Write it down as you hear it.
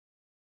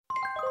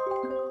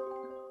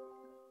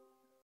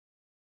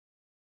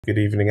Good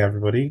evening,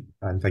 everybody,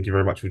 and thank you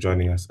very much for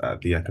joining us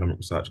at the Economic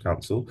Research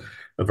Council.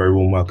 A very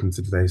warm welcome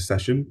to today's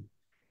session.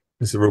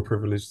 It's a real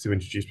privilege to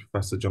introduce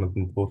Professor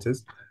Jonathan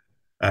Portes,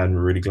 and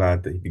we're really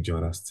glad that he could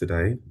join us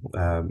today.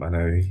 I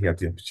know he had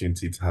the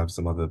opportunity to have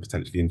some other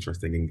potentially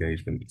interesting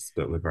engagements,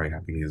 but we're very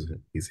happy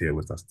he's here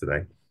with us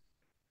today.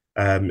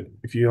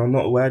 If you are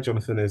not aware,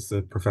 Jonathan is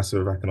the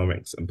Professor of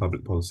Economics and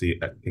Public Policy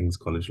at King's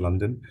College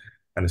London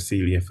and a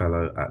Senior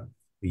Fellow at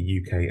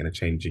the UK in a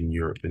Changing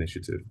Europe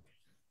initiative.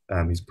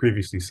 He's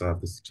previously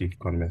served as the Chief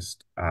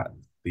Economist at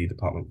the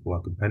Department for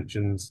Work and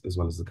Pensions, as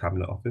well as the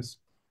Cabinet Office.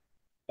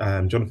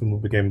 Jonathan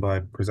will begin by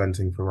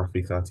presenting for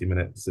roughly 30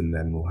 minutes, and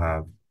then we'll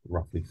have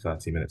roughly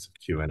 30 minutes of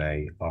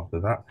Q&A after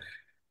that.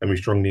 And we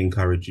strongly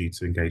encourage you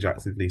to engage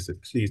actively, so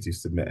please do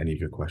submit any of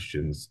your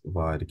questions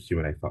via the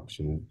Q&A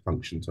function at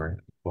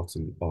the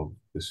bottom of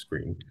the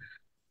screen.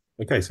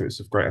 Okay, so it's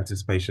with great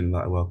anticipation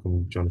that I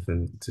welcome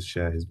Jonathan to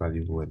share his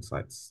valuable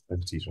insights.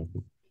 Over to you,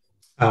 Jonathan.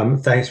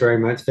 Thanks very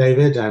much,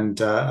 David, and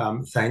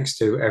thanks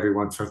to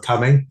everyone for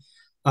coming.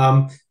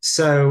 As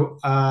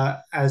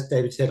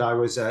David said, I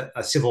was a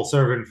civil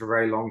servant for a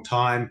very long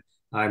time.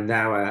 I'm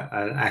now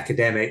an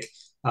academic,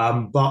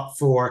 but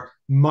for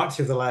much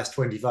of the last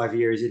 25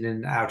 years in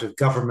and out of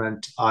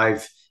government,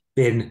 I've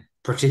been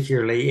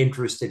particularly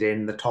interested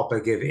in the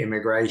topic of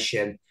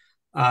immigration.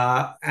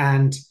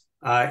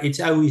 It's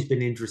always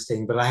been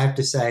interesting, but I have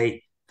to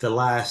say the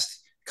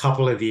last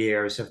couple of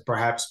years have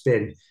perhaps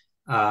been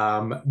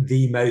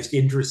the most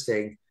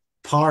interesting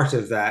part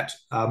of that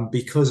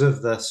because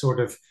of the sort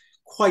of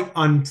quite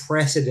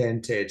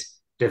unprecedented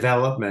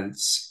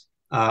developments,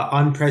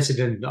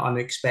 unprecedented,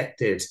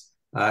 unexpected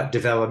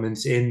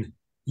developments in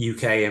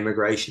UK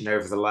immigration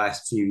over the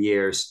last few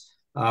years,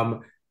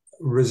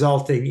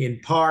 resulting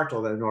in part,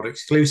 although not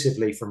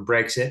exclusively, from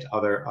Brexit,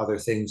 other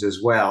things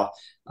as well.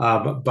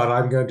 But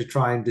I'm going to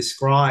try and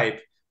describe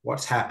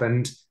what's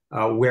happened,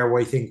 where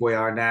we think we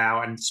are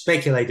now, and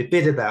speculate a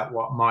bit about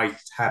what might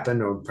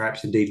happen, or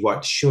perhaps indeed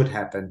what should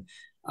happen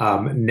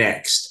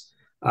next.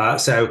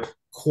 So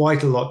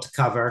quite a lot to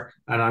cover,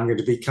 and I'm going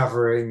to be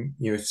covering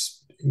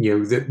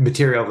the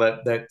material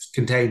that's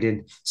contained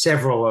in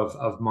several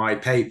of my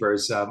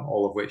papers,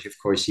 all of which, of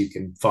course, you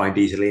can find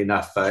easily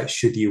enough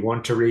should you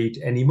want to read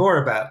any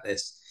more about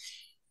this.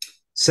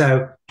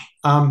 So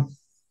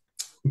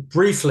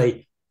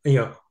briefly,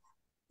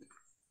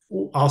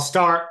 I'll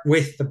start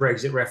with the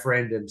Brexit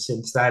referendum,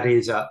 since that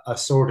is a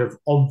sort of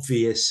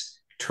obvious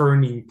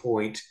turning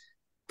point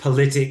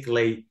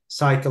politically,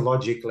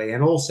 psychologically,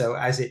 and also,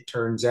 as it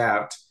turns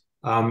out,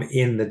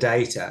 in the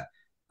data.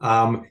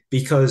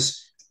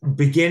 Because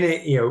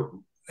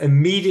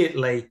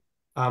immediately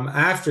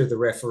after the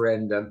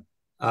referendum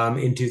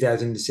in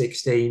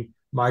 2016,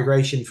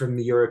 migration from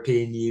the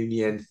European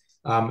Union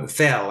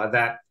fell. And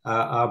that,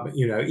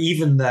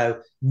 even though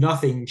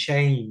nothing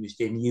changed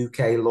in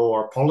UK law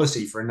or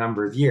policy for a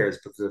number of years,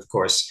 because, of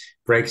course,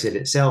 Brexit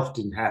itself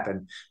didn't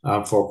happen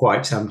for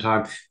quite some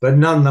time, but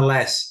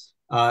nonetheless,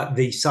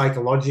 the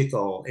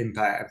psychological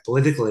impact,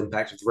 political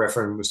impact of the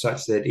referendum was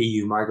such that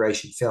EU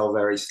migration fell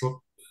very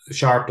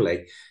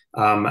sharply,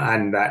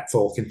 and that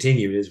fall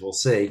continued, as we'll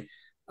see.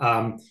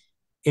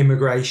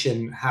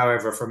 Immigration,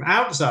 however, from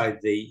outside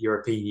the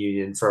European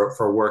Union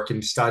for work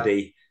and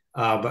study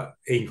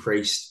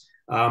increased,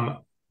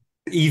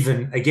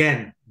 even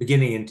again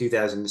beginning in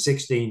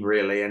 2016,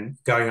 really, and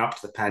going up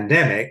to the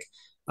pandemic.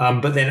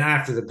 But then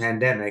after the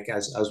pandemic,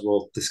 as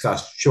we'll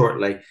discuss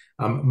shortly,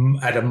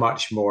 at a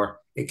much more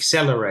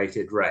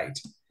accelerated rate.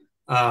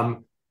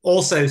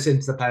 Also,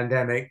 since the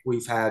pandemic,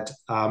 we've had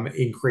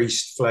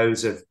increased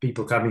flows of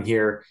people coming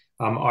here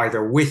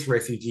either with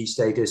refugee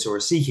status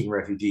or seeking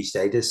refugee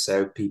status.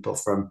 So people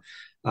from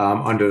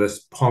under the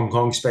Hong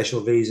Kong special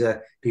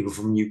visa, people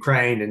from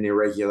Ukraine, and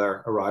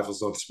irregular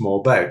arrivals on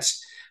small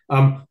boats.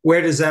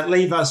 Where does that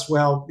leave us?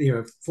 Well,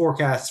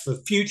 forecasts for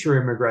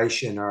future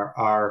immigration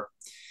are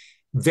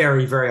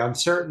very, very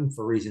uncertain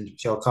for reasons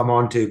which I'll come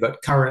on to,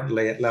 but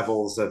currently at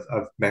levels of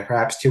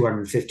perhaps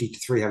 250 to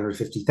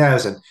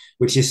 350,000,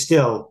 which is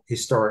still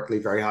historically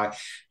very high.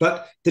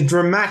 But the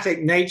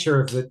dramatic nature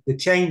of the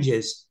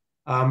changes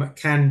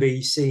can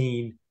be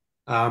seen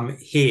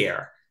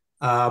here.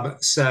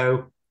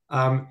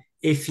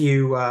 If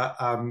you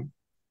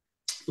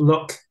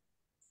look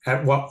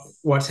at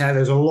what's how,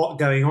 there's a lot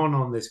going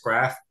on this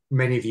graph.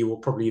 Many of you will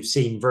probably have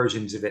seen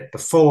versions of it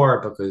before,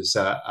 because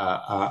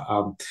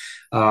highlighting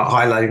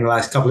the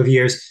last couple of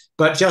years.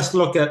 But just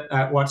look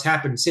at what's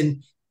happened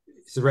since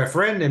the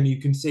referendum.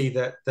 You can see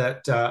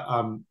that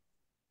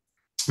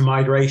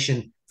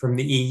migration from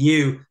the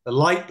EU, the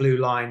light blue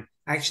line,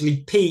 actually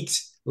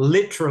peaked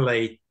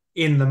literally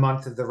in the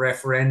month of the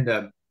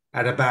referendum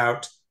at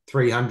about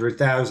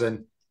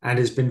 300,000, and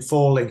has been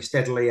falling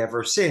steadily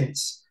ever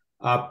since.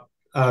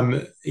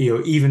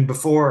 Even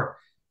before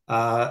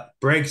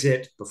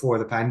Brexit, before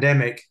the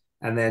pandemic,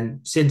 and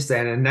then since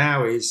then, and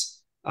now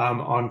is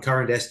on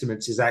current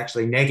estimates is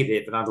actually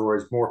negative. In other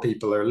words, more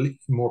people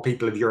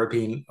of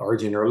European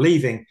origin are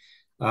leaving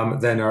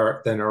than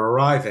are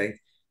arriving.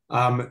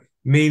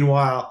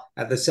 Meanwhile,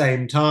 at the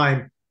same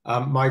time,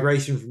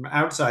 migration from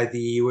outside the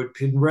EU had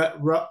been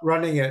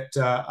running at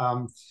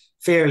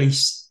fairly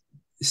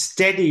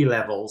steady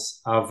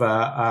levels of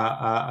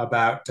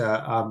about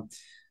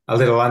a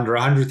little under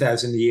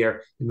 100,000 a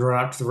year in the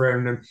run up to the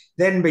referendum,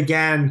 then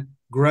began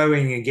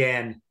growing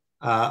again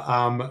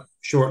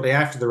shortly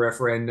after the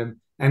referendum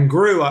and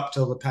grew up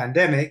till the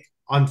pandemic.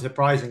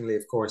 Unsurprisingly,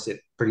 of course,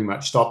 it pretty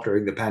much stopped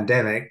during the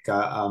pandemic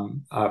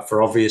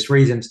for obvious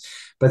reasons.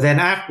 But then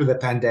after the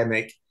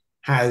pandemic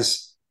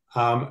has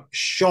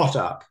shot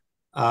up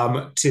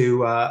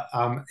to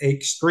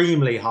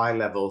extremely high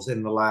levels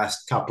in the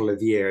last couple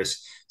of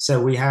years. So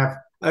we have,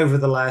 over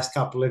the last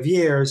couple of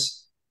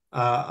years,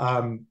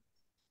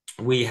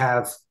 we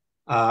have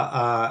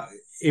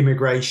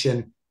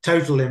immigration,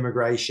 total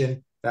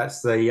immigration.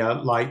 That's the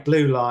light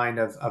blue line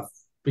of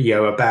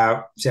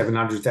about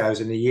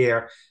 700,000 a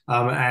year,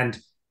 and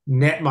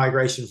net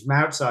migration from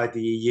outside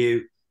the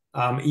EU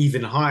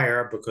even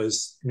higher,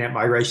 because net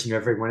migration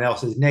of everyone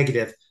else is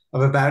negative,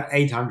 of about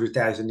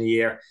 800,000 a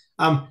year.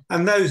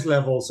 And those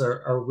levels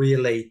are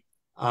really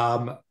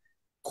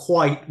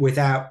quite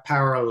without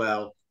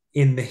parallel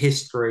in the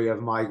history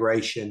of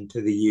migration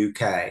to the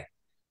UK.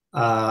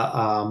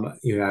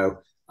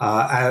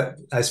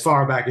 As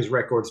far back as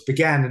records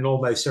began, and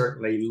almost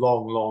certainly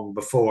long, long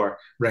before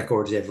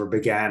records ever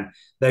began,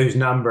 those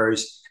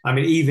numbers, I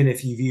mean, even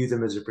if you view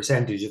them as a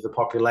percentage of the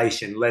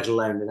population, let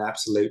alone in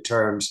absolute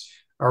terms,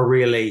 are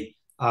really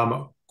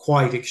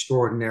quite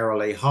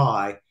extraordinarily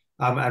high.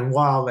 And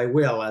while they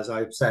will, as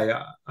I'm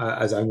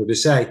going to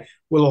say,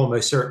 will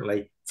almost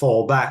certainly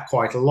fall back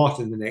quite a lot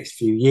in the next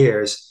few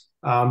years,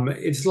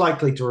 it's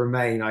likely to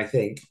remain, I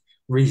think,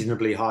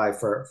 reasonably high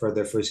for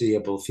the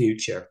foreseeable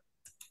future.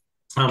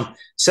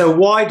 So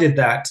why did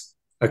that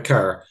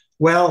occur?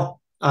 Well,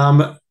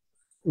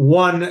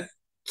 one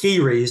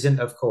key reason,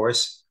 of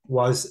course,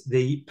 was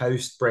the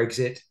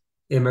post-Brexit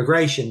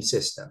immigration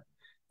system.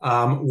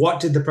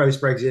 What did the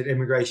post-Brexit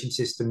immigration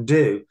system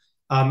do?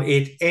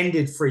 It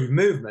ended free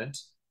movement.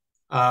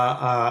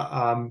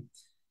 And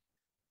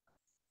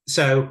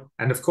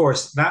of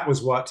course, that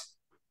was what,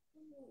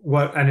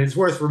 and it's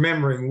worth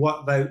remembering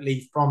what Vote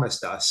Leave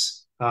promised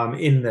us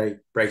in the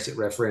Brexit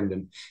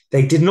referendum.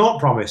 They did not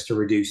promise to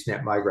reduce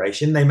net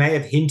migration. They may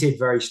have hinted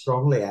very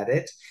strongly at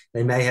it.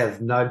 They may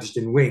have nudged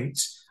and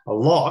winked a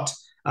lot.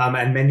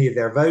 And many of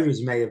their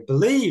voters may have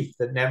believed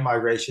that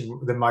migration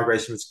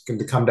was going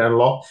to come down a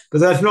lot, but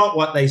that's not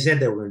what they said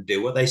they were going to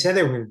do. What they said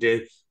they were going to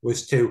do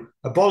was to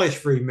abolish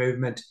free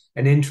movement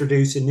and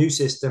introduce a new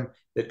system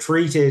that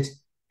treated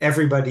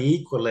everybody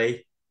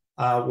equally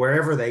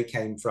wherever they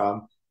came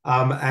from,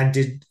 and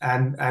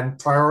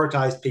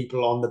prioritized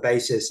people on the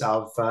basis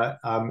of what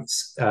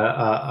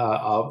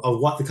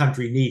the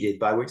country needed,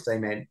 by which they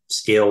meant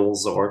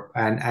skills or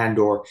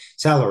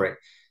salary.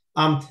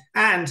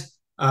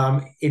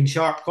 In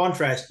sharp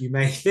contrast, you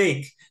may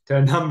think, to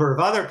a number of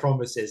other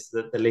promises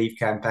that the Leave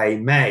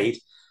campaign made.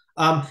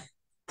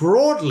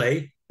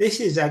 Broadly, this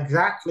is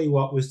exactly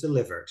what was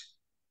delivered.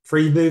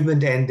 Free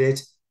movement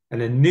ended,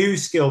 and a new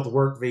skilled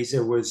work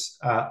visa was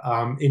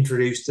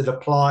introduced that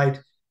applied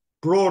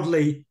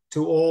broadly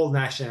to all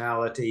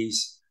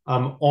nationalities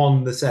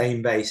on the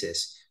same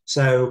basis.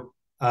 So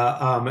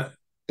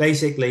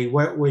basically,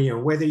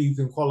 whether you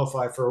can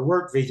qualify for a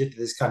work visa to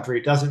this country,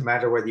 it doesn't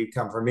matter whether you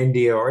come from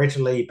India or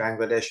Italy,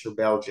 Bangladesh or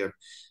Belgium.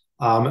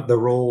 The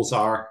rules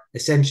are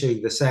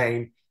essentially the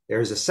same.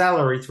 There is a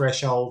salary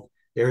threshold.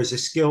 There is a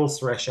skills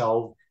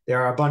threshold.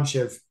 There are a bunch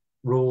of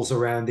rules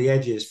around the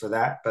edges for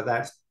that, but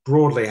that's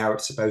broadly how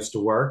it's supposed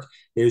to work.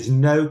 There's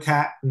no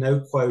cap,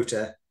 no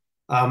quota,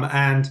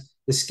 and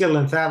the skill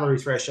and salary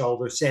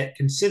threshold are set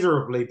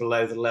considerably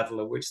below the level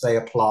at which they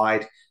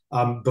applied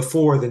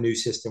before the new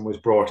system was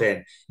brought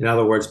in. In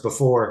other words,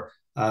 before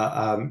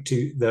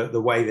to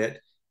the way that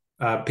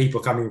people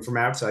coming from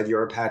outside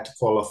Europe had to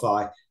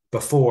qualify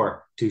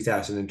before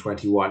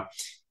 2021.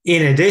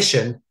 In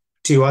addition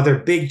to other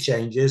big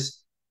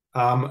changes,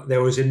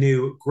 there was a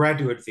new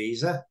graduate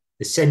visa,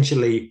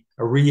 essentially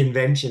a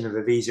reinvention of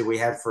a visa we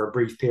had for a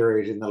brief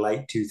period in the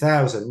late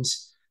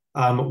 2000s,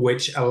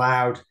 which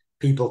allowed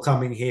people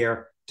coming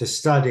here to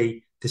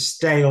study to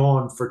stay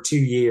on for 2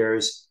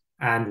 years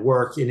and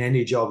work in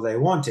any job they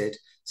wanted.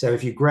 So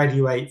if you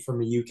graduate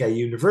from a UK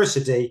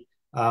university,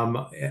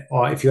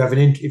 or if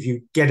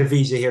you get a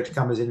visa here to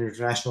come as an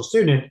international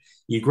student,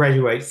 you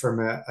graduate from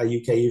a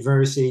UK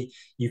university,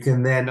 you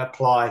can then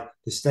apply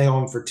to stay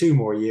on for 2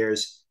 more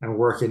years and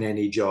work in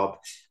any job.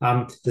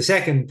 The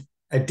second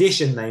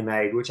addition they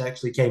made, which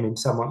actually came in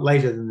somewhat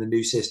later than the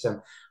new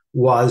system,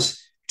 was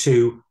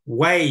to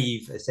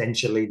waive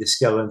essentially the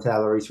skill and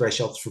salary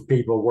thresholds for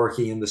people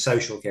working in the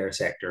social care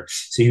sector.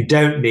 So you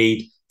don't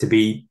need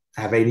to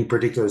have any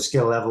particular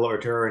skill level or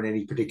to earn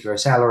any particular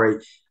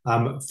salary.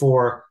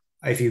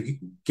 If you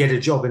get a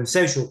job in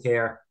social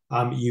care,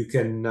 you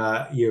can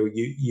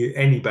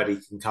anybody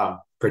can come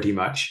pretty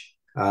much,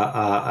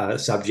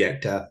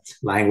 subject to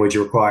language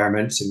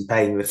requirements and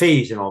paying the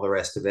fees and all the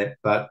rest of it.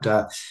 But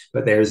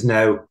there is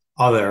no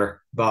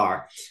other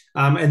bar.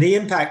 And the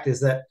impact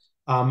is that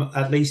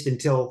at least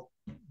until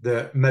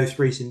the most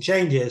recent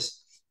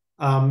changes,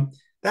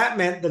 that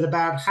meant that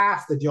about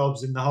half the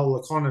jobs in the whole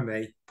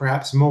economy,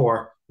 perhaps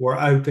more, were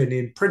open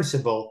in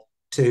principle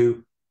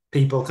to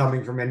people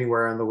coming from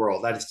anywhere in the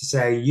world. That is to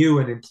say, you,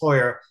 an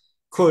employer,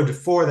 could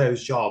for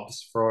those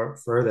jobs,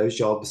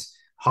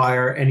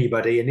 hire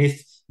anybody. And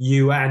if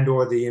you and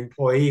or the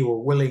employee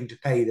were willing to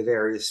pay the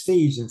various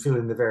fees and fill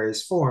in the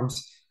various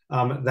forms,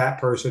 that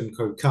person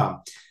could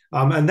come.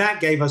 And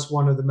that gave us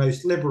one of the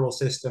most liberal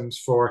systems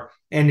for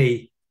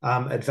any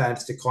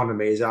advanced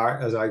economy, as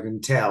I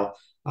can tell.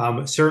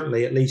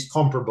 Certainly at least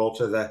comparable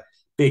to the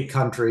big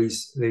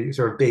countries, the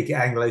sort of big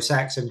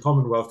Anglo-Saxon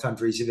Commonwealth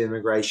countries of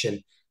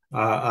immigration,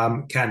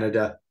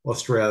 Canada,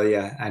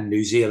 Australia, and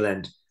New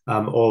Zealand,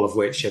 all of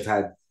which have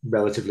had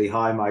relatively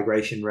high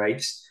migration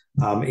rates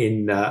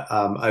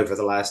over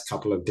the last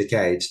couple of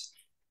decades.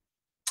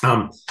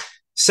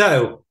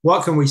 So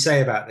what can we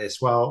say about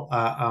this? Well,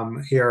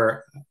 here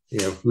are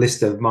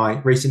list of my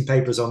recent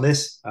papers on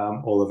this,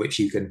 all of which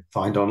you can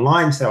find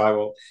online. So I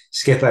will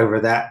skip over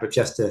that, but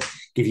just to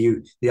give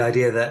you the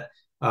idea that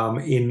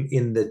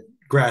in the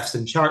graphs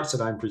and charts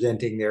that I'm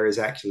presenting, there is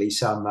actually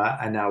some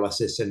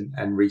analysis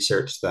and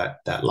research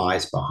that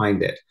lies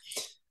behind it.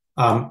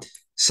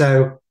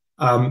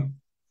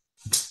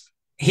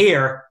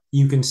 Here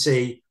you can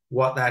see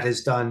what that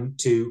has done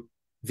to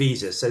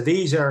visas. So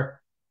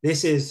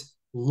this is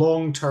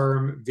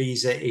long-term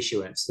visa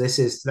issuance.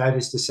 That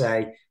is to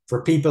say,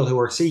 for people who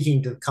are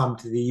seeking to come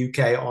to the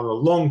UK on a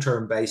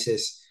long-term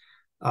basis,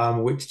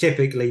 which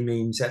typically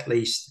means at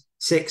least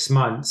 6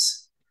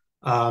 months,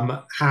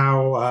 what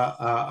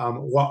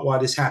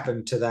has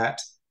happened to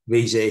that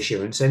visa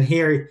issuance. And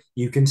here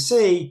you can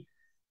see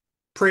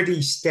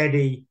pretty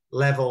steady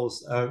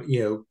levels of,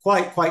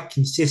 quite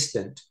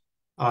consistent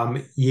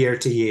year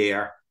to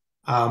year,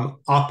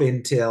 up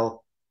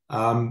until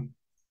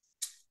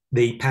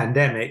the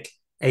pandemic,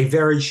 a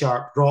very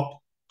sharp drop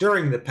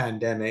during the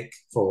pandemic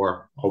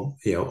for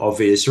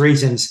obvious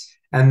reasons,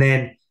 and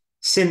then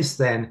since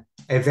then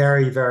a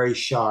very, very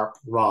sharp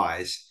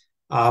rise.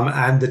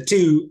 And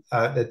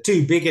the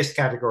two biggest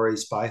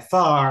categories by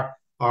far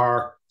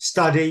are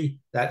study,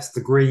 that's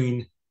the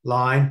green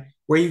line,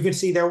 where you can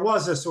see there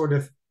was a sort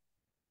of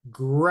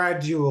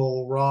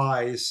gradual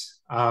rise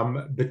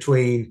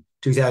between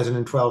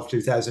 2012,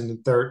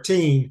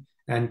 2013,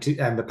 and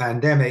the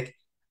pandemic,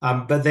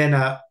 but then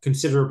a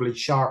considerably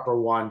sharper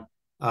one,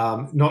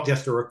 not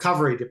just a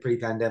recovery to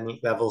pre-pandemic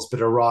levels,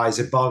 but a rise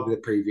above the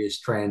previous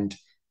trend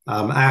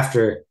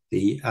after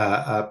the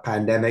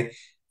pandemic.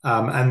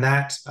 And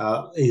that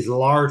is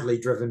largely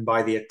driven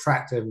by the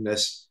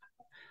attractiveness,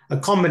 a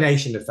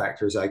combination of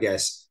factors, I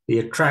guess, the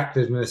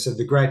attractiveness of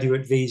the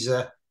graduate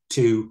visa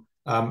to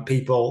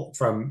people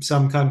from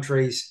some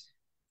countries,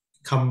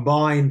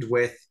 combined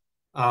with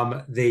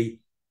the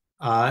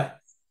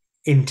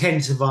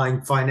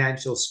intensifying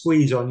financial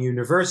squeeze on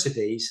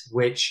universities,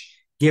 which,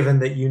 given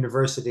that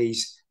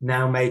universities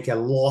now make a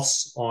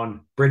loss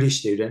on British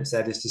students,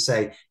 that is to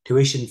say,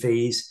 tuition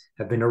fees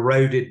have been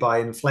eroded by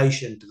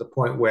inflation to the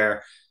point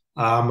where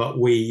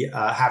we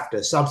have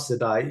to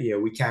subsidize,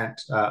 we can't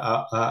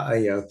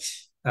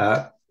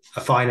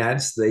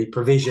finance the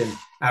provision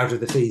out of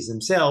the fees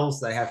themselves.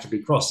 They have to be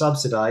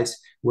cross-subsidized.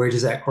 Where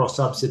does that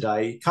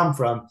cross-subsidy come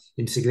from?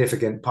 In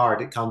significant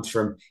part, it comes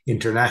from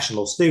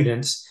international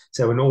students.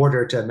 So in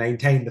order to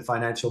maintain the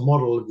financial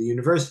model of the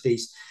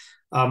universities,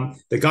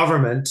 the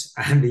government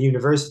and the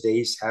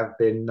universities have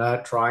been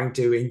trying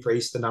to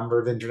increase the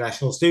number of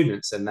international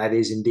students, and that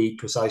is indeed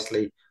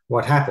precisely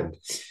what happened.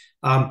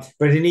 But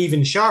an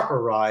even sharper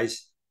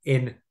rise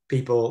in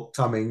people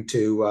coming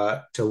to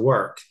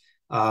work,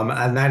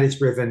 and that is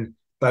driven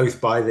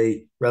both by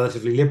the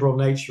relatively liberal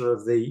nature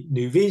of the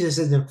new visa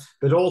system,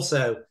 but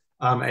also,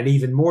 and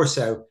even more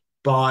so,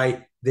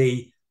 by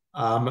the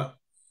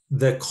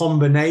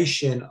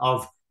combination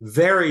of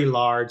very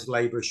large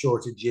labor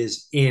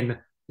shortages in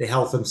the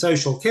health and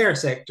social care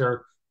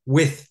sector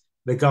with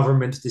the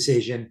government's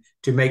decision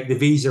to make the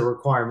visa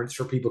requirements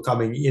for people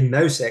coming in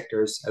those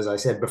sectors, as I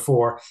said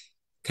before,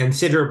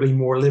 considerably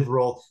more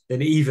liberal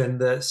than even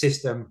the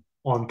system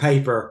on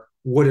paper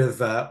would have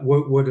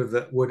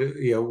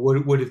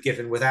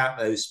given without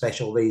those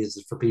special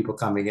visas for people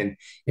coming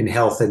in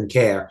health and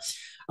care.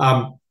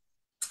 What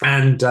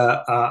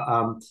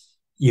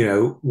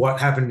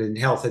happened in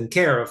health and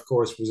care, of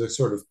course, was a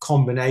sort of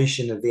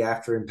combination of the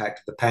after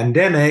impact of the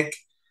pandemic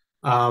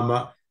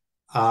and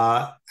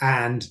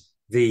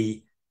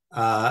the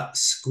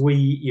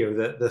squeeze,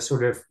 the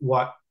sort of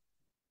what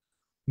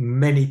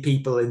many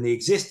people in the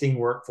existing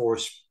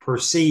workforce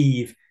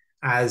perceive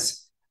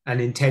as an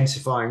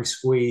intensifying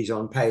squeeze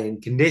on pay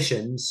and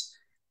conditions,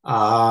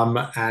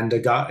 and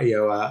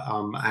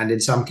in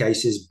some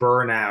cases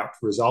burnout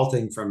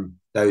resulting from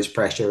those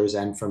pressures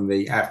and from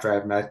the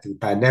aftermath of the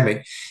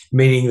pandemic,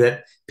 meaning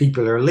that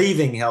people are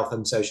leaving health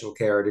and social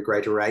care at a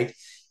greater rate,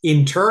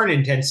 in turn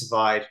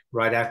intensified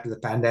right after the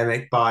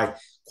pandemic by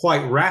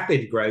quite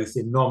rapid growth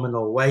in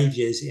nominal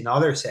wages in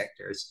other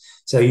sectors.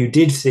 So you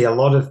did see a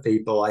lot of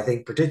people, I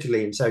think,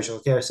 particularly in social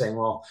care, saying,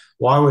 well,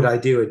 why would I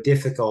do a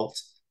difficult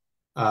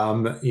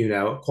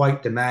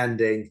quite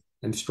demanding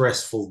and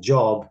stressful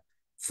job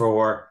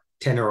for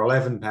 10 or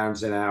 11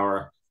 pounds an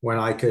hour when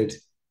I could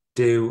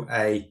do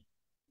a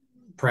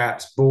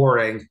perhaps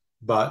boring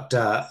but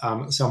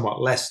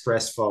somewhat less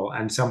stressful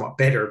and somewhat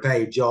better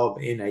paid job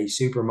in a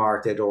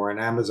supermarket or an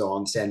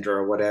Amazon center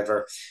or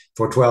whatever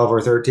for 12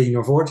 or 13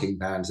 or 14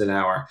 pounds an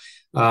hour.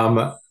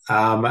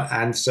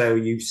 And so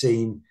you've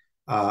seen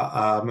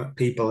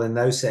people in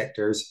those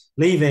sectors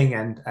leaving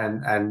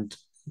and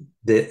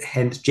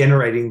hence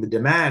generating the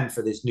demand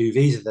for this new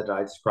visa that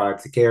I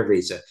described, the care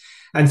visa.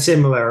 And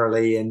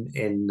similarly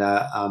in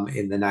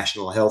the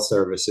National Health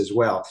Service as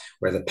well,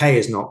 where the pay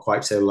is not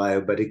quite so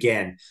low, but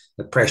again,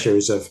 the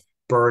pressures of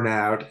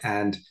burnout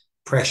and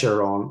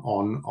pressure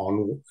on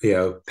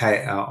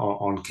pay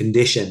on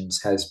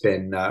conditions has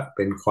been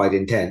quite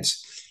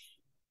intense.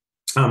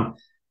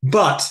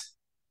 But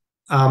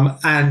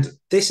and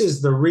this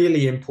is the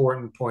really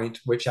important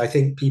point, which I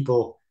think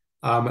people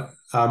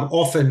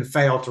often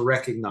fail to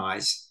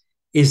recognize,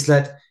 is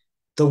that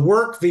the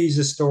work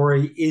visa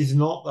story is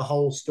not the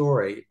whole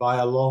story by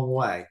a long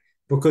way.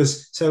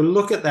 Because so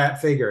look at that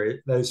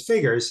figure, those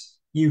figures,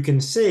 you can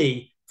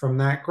see from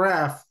that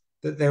graph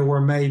that there were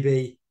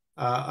maybe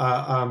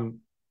the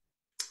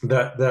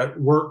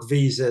work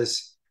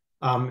visas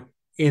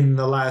in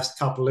the last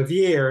couple of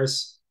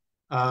years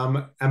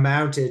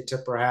amounted to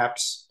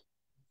perhaps,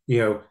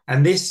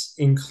 and this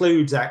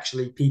includes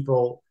actually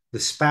people, the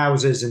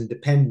spouses and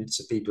dependents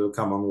of people who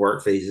come on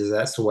work visas.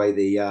 That's the way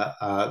the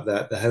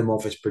Home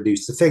Office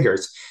produced the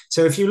figures.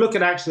 So if you look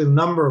at actually the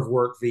number of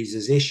work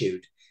visas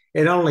issued,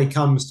 it only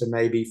comes to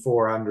maybe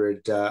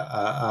 400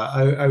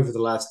 over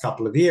the last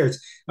couple of years.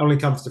 It only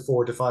comes to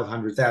 400,000 to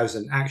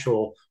 500,000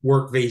 actual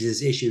work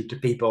visas issued to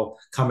people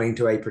coming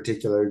to a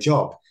particular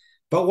job.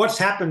 But what's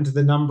happened to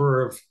the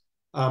number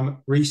of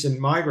recent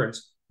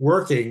migrants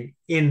working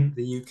in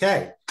the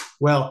UK?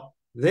 Well,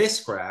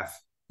 this graph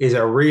is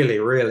a really,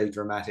 really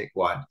dramatic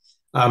one.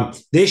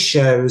 This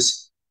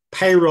shows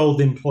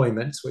payrolled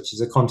employments, which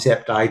is a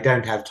concept I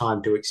don't have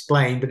time to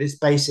explain, but it's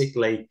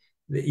basically,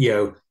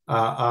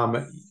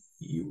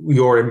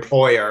 your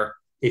employer,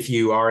 if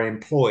you are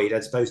employed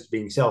as opposed to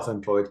being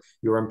self-employed,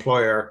 your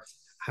employer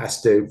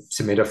has to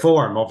submit a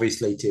form,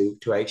 obviously, to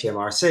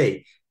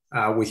HMRC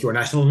with your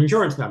national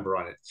insurance number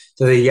on it.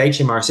 So the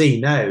HMRC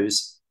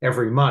knows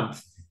every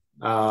month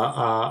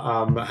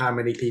how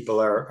many people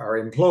are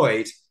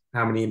employed,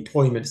 how many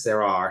employments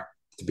there are,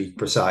 to be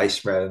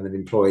precise, rather than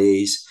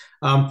employees.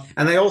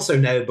 And they also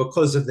know,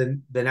 because of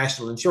the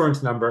national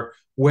insurance number,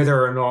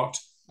 whether or not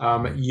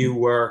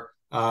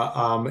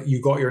you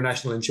got your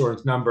national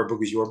insurance number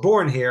because you were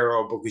born here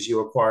or because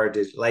you acquired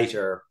it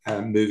later,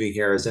 moving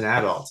here as an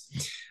adult.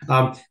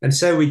 And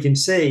so we can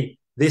see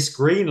this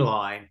green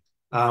line,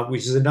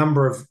 which is a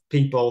number of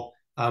people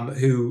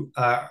who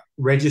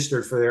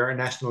registered for their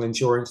national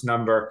insurance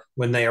number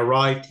when they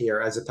arrived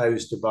here, as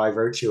opposed to by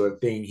virtue of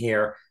being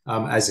here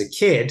as a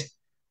kid,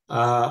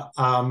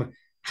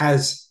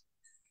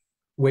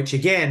 which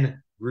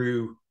again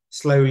grew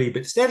slowly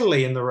but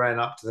steadily in the run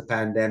up to the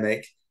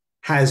pandemic,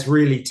 has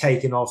really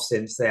taken off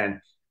since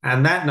then.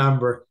 And that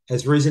number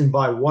has risen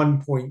by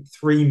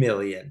 1.3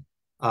 million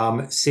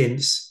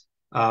since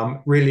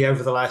really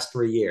over the last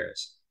 3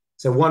 years.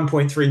 So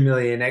 1.3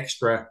 million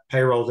extra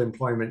payroll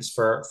employments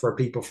for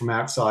people from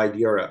outside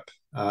Europe,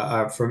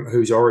 from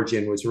whose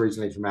origin was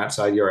originally from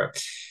outside Europe.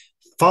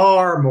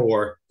 Far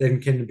more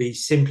than can be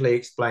simply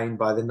explained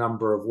by the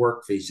number of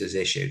work visas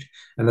issued.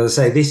 And as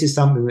I say, this is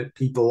something that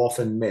people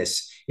often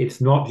miss. It's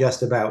not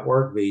just about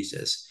work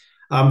visas.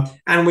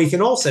 And we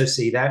can also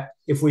see that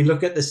if we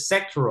look at the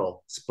sectoral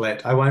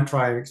split. I won't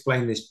try and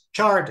explain this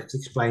chart. It's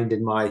explained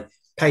in my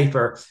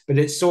paper, but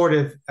it's sort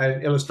of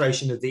an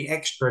illustration of the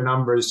extra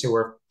numbers who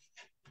are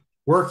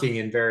working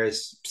in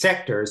various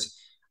sectors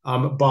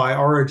by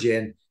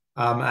origin,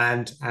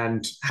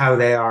 and how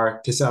they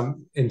are,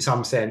 in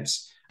some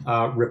sense,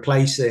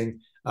 replacing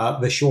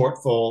the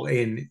shortfall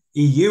in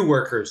EU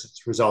workers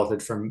that's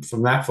resulted from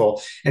that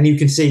fall. And you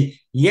can see,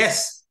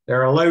 yes,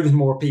 there are loads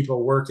more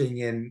people working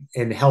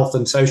in health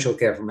and social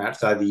care from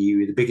outside the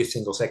EU, the biggest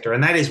single sector,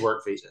 and that is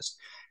work visas.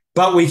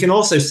 But we can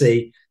also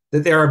see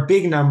that there are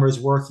big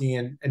numbers working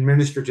in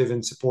administrative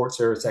and support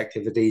service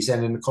activities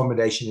and in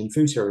accommodation and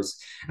food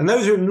service. And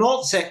those are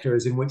not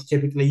sectors in which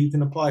typically you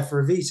can apply for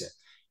a visa.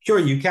 Sure,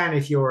 you can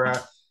if you're an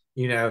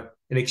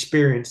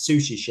experienced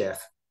sushi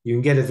chef. You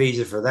can get a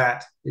visa for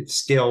that. It's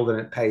skilled and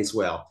it pays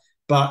well.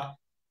 But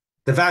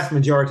the vast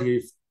majority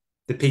of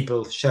the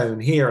people shown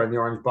here in the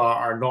orange bar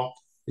are not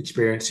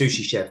experienced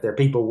sushi chef. They're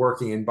people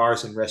working in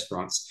bars and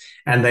restaurants,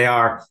 and they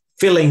are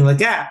filling the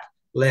gap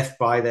left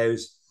by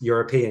those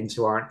Europeans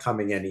who aren't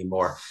coming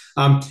anymore.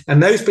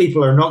 And those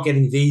people are not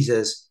getting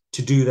visas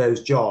to do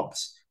those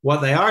jobs.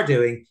 What they are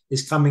doing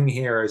is coming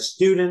here as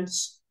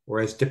students or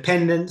as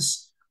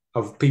dependents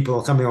of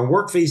people coming on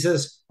work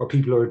visas, or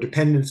people who are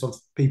dependents of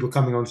people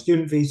coming on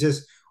student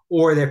visas,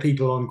 or they're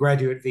people on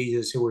graduate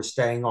visas who are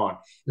staying on.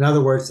 In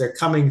other words, they're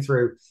coming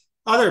through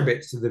other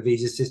bits of the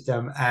visa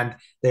system, and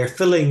they're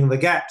filling the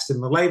gaps in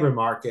the labor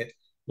market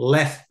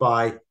left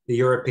by the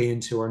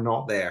Europeans who are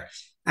not there.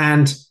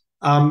 And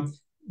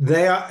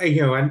they are,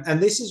 and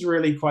this is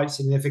really quite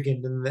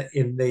significant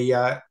in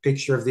the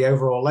picture of the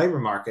overall labor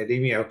market.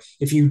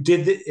 If you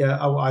did,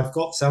 I've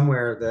got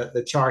somewhere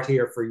the chart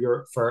here for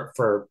Europe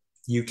for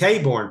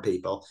UK born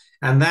people,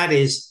 and that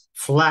is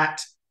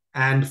flat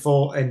and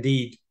fall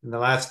indeed in the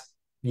last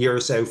year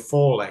or so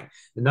falling.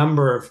 The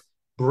number of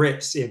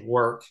Brits in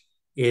work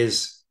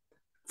is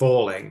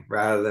falling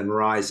rather than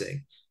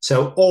rising.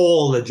 So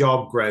all the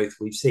job growth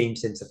we've seen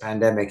since the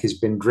pandemic has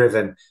been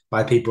driven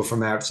by people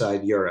from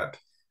outside Europe.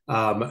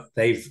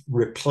 They've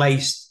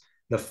replaced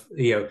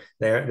they're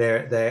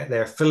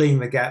filling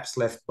the gaps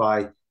left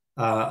by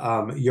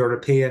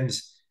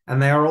Europeans, and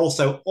they are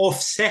also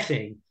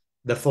offsetting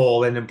the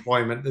fall in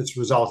employment that's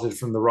resulted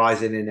from the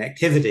rise in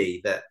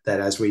inactivity that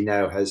as we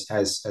know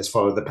has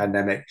followed the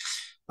pandemic.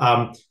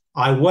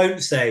 I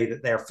won't say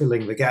that they're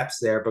filling the gaps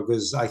there,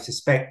 because I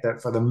suspect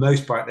that for the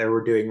most part they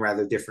were doing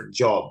rather different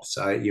jobs.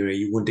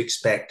 You wouldn't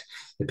expect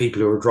the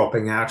people who are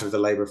dropping out of the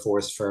labor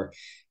force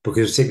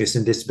because of sickness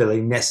and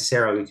disability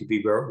necessarily to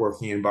be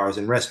working in bars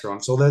and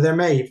restaurants, although there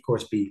may, of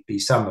course, be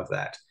some of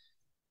that.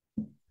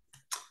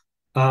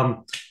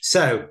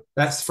 So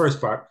that's the first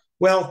part.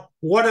 Well,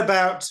 what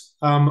about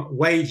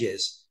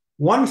wages?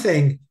 One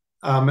thing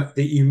that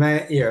you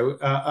may,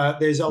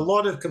 there's a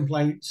lot of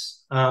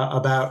complaints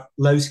about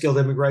low-skilled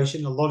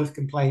immigration, a lot of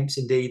complaints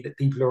indeed that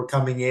people who are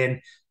coming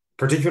in,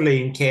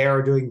 particularly in care,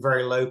 are doing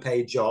very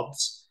low-paid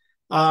jobs.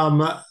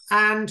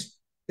 And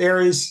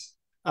there is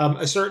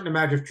a certain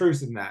amount of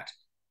truth in that.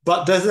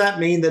 But does that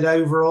mean that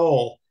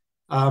overall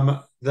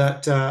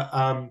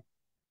that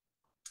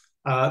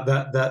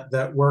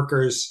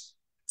workers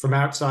from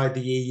outside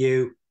the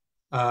EU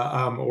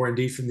or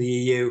indeed from the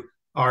EU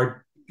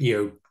are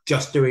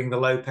just doing the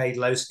low-paid,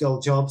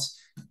 low-skilled jobs?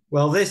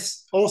 Well,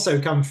 this also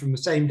comes from the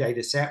same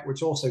data set,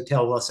 which also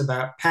tells us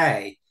about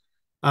pay.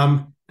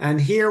 And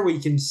here we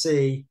can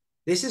see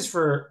this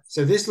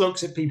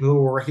looks at people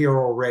who are here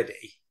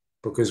already,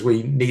 because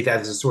we need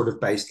that as a sort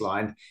of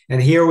baseline.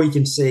 And here we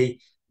can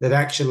see that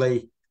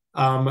actually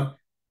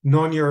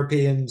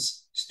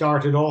non-Europeans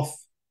started off,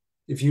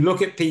 if you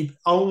look at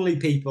only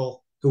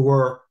people who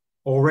were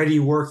already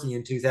working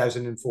in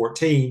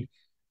 2014,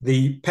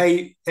 the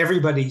pay,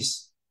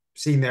 everybody's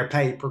seen their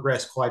pay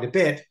progress quite a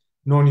bit.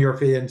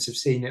 Non-Europeans have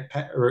seen it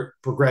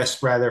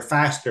progress rather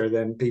faster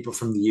than people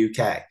from the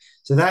UK.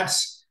 So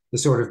that's the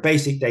sort of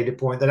basic data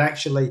point that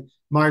actually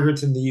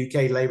migrants in the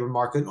UK labour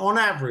market on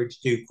average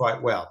do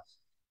quite well.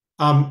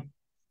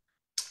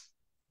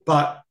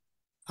 But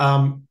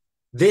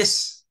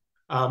this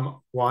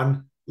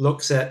one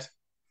looks at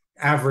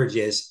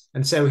averages.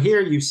 And so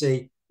here you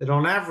see that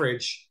on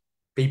average,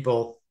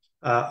 people,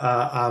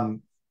 sorry,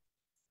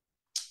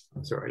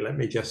 let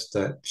me just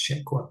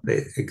check what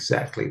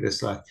exactly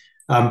this like.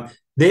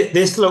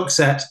 This looks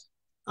at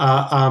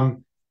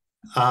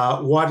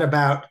what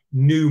about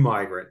new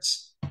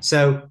migrants?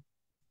 So,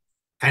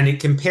 and it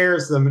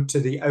compares them to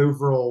the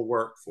overall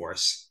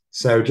workforce.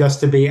 So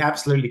just to be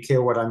absolutely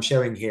clear what I'm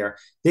showing here,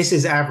 this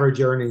is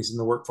average earnings in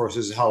the workforce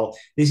as a whole.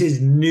 This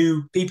is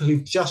new people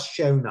who've just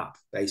shown up,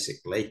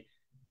 basically,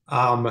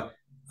 from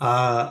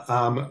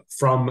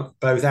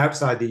both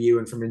outside the EU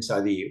and from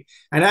inside the EU.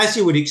 And as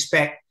you would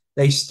expect,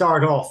 they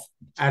start off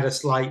at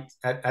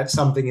at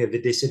something of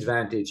a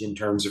disadvantage in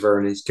terms of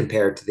earnings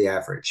compared to the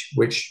average,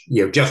 which,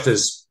 just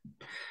as,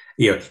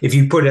 if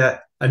you put a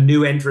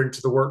new entrant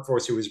to the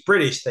workforce who was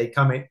British, they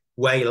come in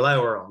way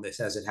lower on this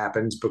as it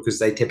happens, because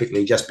they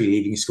typically just be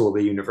leaving school or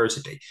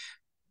university.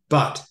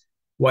 But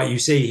what you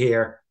see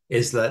here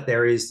is that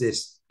there is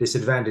this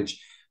disadvantage.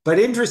 But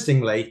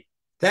interestingly,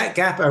 that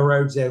gap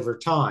erodes over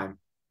time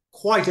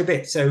quite a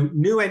bit. So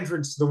new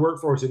entrants to the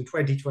workforce in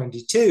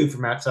 2022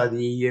 from outside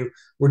the EU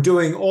were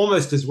doing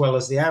almost as well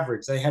as the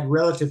average. They had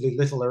relatively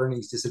little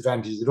earnings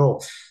disadvantage at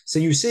all. So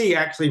you see,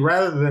 actually,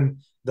 rather than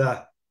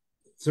the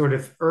sort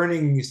of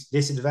earnings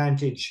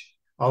disadvantage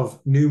of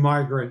new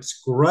migrants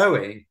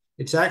growing,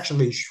 it's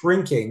actually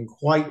shrinking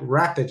quite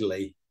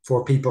rapidly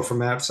for people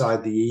from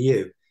outside the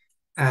EU.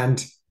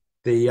 And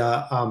the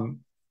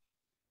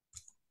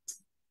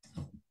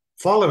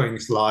following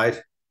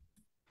slide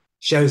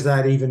shows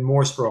that even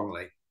more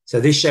strongly.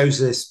 So this shows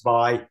this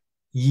by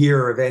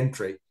year of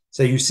entry.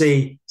 So you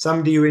see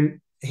somebody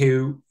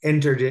who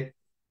entered it,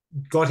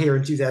 got here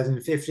in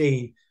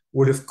 2015,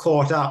 would have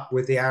caught up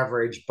with the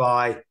average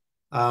by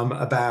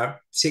about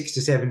 6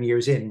 to 7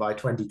 years in, by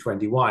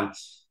 2021.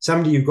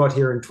 Somebody who got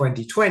here in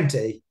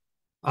 2020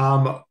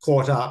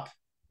 caught up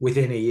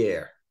within a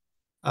year.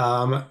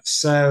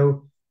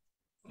 So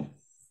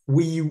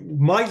we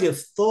might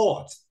have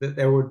thought that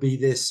there would be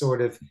this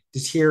sort of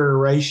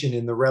deterioration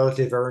in the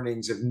relative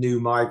earnings of new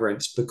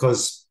migrants,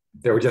 because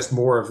there were just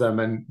more of them,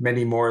 and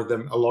many more of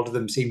them, a lot of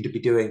them seem to be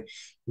doing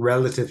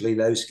relatively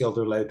low-skilled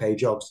or low-paid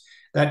jobs.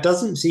 That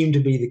doesn't seem to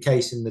be the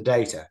case in the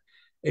data.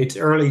 It's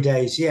early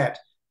days yet,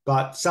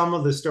 but some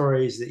of the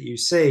stories that you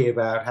see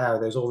about how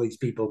there's all these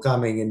people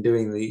coming and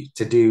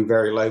to do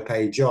very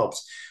low-paid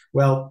jobs,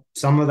 well,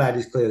 some of that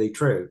is clearly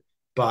true,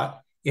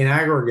 but in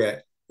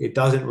aggregate, it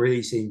doesn't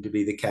really seem to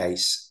be the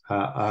case.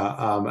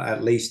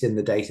 at least in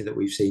the data that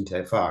we've seen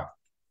so far.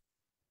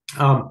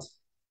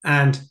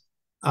 And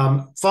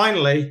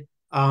finally,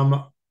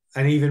 an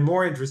even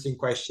more interesting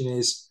question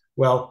is,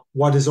 well,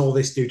 what does all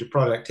this do to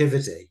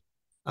productivity?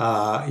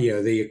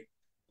 The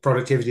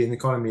productivity in the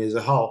economy as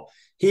a whole.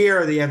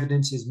 Here, the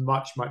evidence is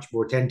much, much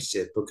more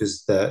tentative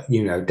because the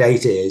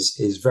data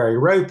is very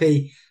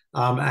ropey,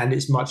 and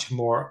it's much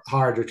more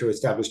harder to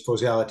establish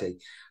causality.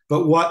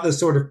 But what the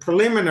sort of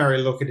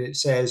preliminary look at it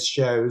says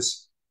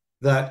shows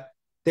that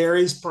there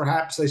is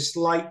perhaps a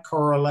slight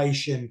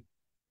correlation,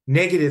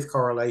 negative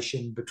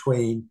correlation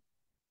between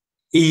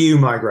EU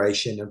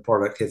migration and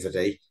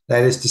productivity.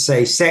 That is to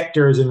say,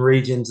 sectors and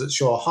regions that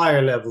show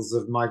higher levels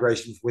of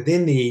migration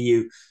within the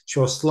EU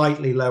show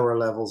slightly lower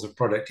levels of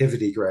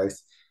productivity growth.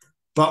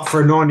 But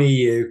for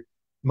non-EU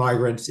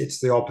migrants, it's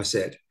the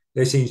opposite.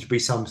 There seems to be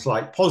some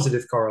slight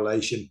positive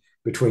correlation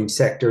between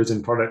sectors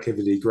and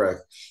productivity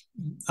growth.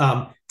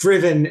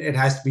 Driven, it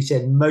has to be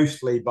said,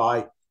 mostly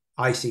by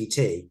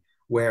ICT,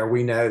 where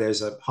we know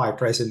there's a high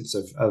presence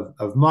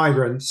of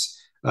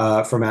migrants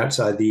from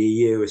outside the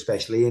EU,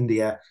 especially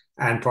India,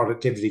 and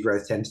productivity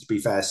growth tends to be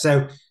fast.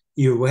 So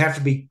you will have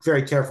to be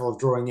very careful of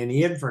drawing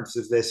any inference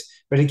of this.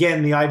 But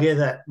again, the idea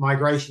that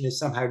migration is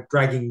somehow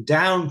dragging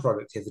down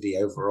productivity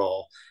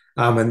overall,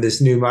 and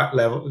this new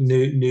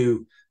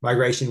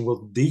migration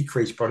will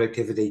decrease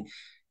productivity,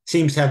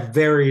 seems to have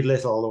very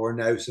little or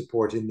no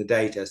support in the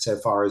data so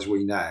far as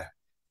we know.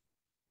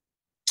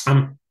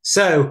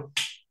 So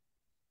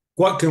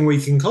what can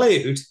we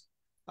conclude?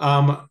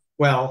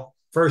 Well,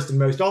 first and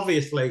most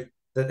obviously,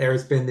 that there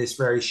has been this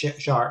very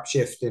sharp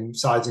shift in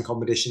size and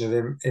competition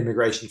of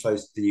immigration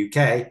flows to the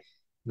UK.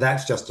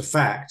 That's just a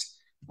fact.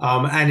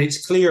 And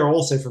it's clear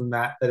also from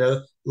that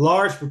a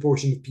large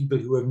proportion of people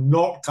who have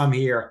not come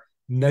here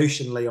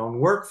notionally on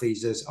work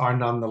visas are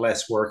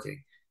nonetheless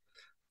working.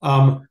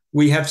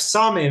 We have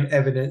some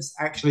evidence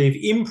actually of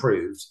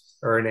improved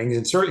earnings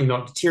and certainly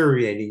not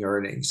deteriorating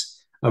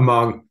earnings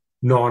among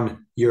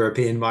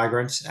non-European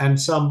migrants, and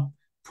some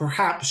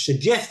perhaps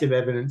suggestive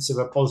evidence of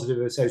a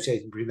positive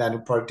association between that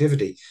and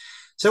productivity.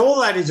 So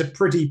all that is a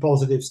pretty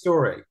positive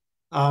story.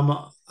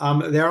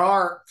 There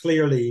are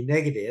clearly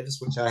negatives,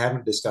 which I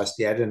haven't discussed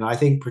yet, and I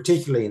think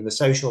particularly in the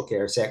social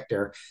care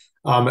sector,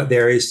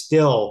 there is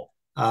still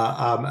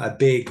a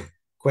big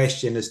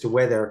question as to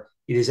whether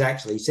it is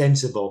actually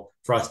sensible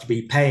for us to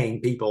be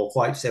paying people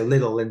quite so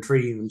little and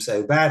treating them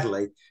so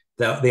badly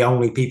that the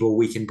only people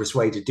we can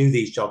persuade to do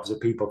these jobs are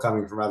people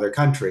coming from other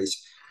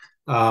countries.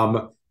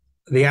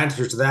 The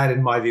answer to that,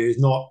 in my view, is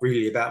not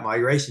really about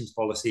migrations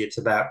policy. It's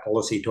about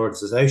policy towards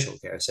the social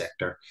care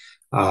sector,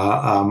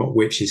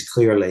 which is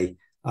clearly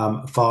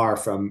far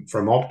from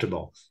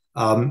optimal.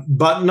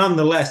 But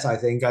nonetheless, I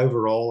think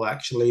overall,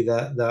 actually,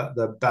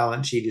 the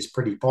balance sheet is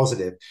pretty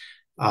positive.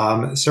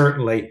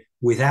 Certainly,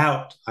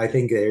 without, I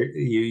think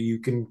you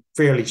can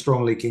fairly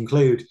strongly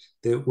conclude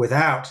that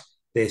without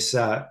this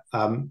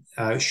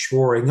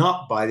shoring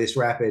up by this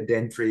rapid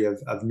entry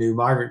of new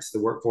migrants to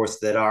the workforce,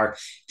 that our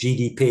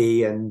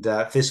GDP and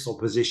fiscal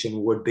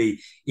position would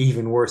be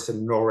even worse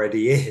than it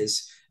already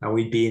is, and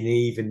we'd be in an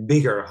even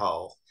bigger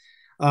hole.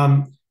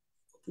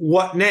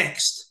 What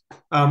next?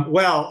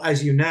 Well,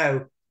 as you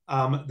know,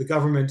 the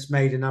government's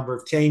made a number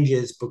of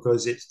changes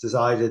because it's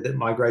decided that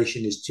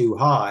migration is too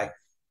high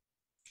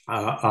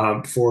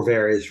for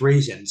various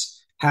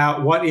reasons.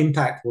 What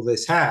impact will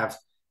this have?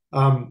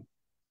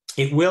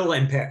 It will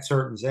impact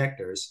certain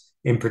sectors,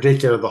 in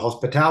particular the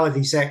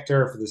hospitality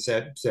sector, for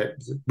the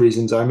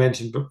reasons I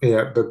mentioned, but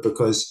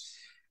because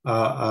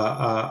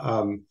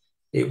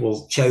it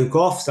will choke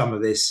off some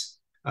of this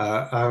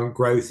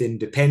growth in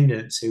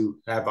dependents who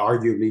have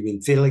arguably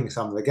been filling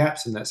some of the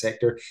gaps in that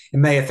sector. It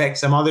may affect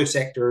some other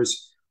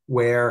sectors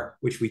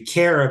which we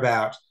care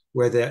about,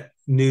 where the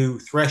new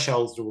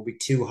thresholds will be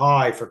too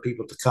high for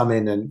people to come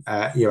in and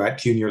at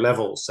junior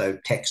levels. So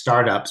tech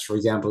startups, for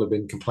example, have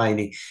been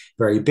complaining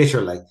very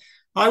bitterly.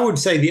 I would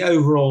say the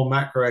overall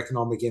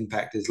macroeconomic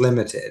impact is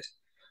limited.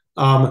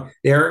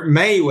 There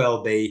may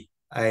well be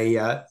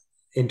a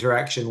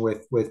interaction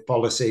with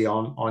policy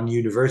on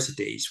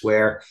universities,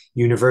 where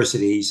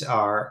universities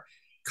are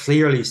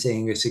clearly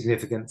seeing a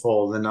significant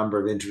fall in the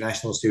number of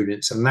international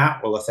students, and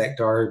that will affect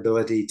our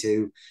ability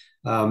to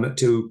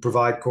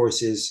provide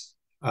courses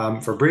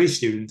for British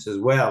students as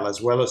well as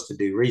to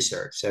do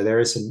research. So there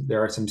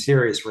are some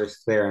serious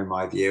risks there, in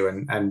my view,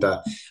 and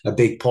a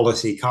big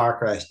policy car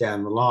crash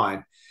down the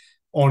line.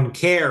 On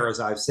care, as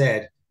I've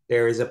said,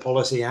 there is a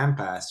policy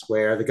impasse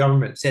where the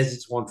government says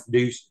it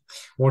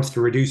wants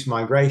to reduce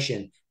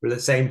migration, but at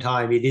the same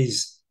time, it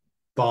is,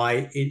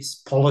 by its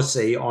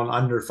policy on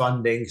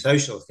underfunding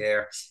social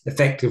care,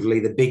 effectively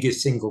the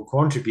biggest single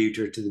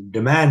contributor to the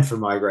demand for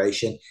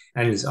migration,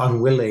 and is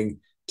unwilling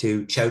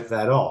to choke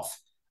that off.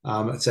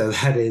 So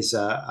that is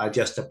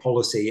just a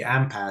policy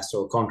impasse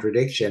or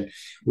contradiction,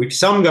 which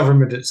some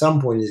government at some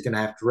point is going to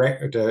have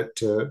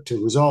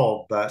to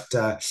resolve. But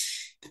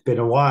it's been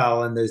a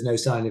while, and there's no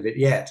sign of it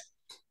yet.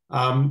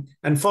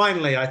 And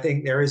finally, I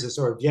think there is a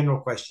sort of general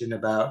question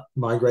about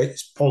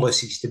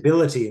policy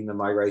stability in the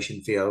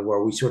migration field,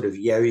 where we sort of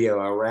yo-yo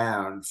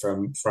around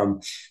from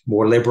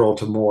more liberal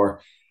to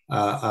more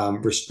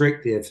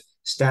restrictive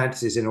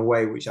stances in a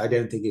way which I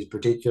don't think is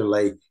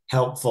particularly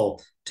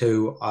helpful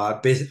to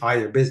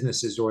either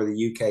businesses or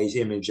the UK's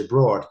image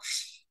abroad.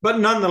 But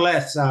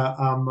nonetheless,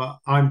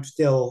 I'm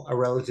still a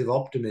relative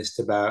optimist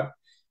about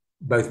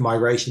both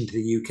migration to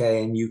the UK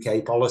and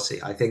UK policy.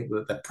 I think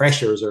that the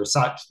pressures are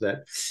such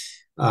that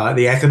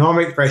the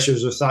economic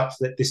pressures are such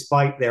that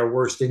despite their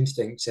worst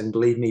instincts, and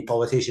believe me,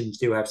 politicians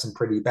do have some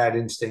pretty bad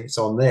instincts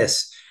on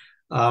this,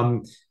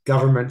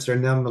 governments are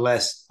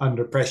nonetheless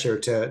under pressure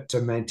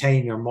to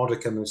maintain their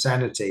modicum of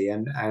sanity,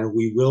 and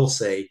we will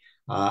see.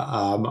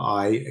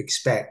 I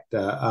expect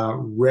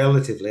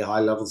relatively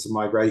high levels of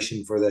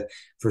migration for the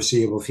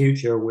foreseeable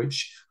future,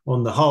 which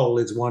on the whole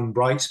is one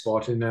bright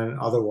spot in an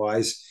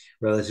otherwise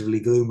relatively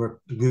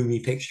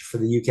gloomy picture for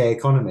the UK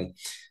economy.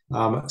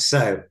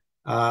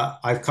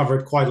 I've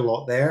covered quite a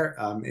lot there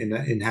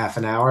in half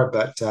an hour,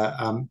 but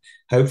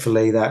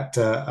hopefully that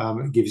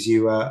gives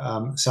you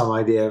some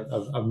idea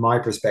of my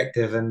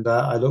perspective, and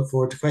I look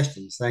forward to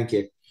questions. Thank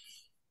you.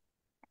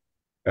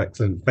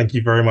 Excellent. Thank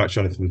you very much,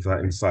 Jonathan, for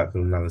that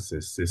insightful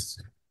analysis.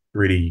 It's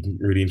really,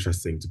 really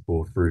interesting to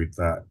bore through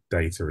that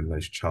data and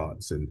those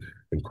charts and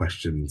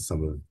question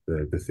some of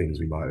the things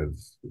we might have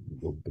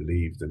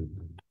believed. And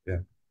yeah,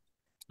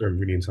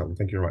 really insightful.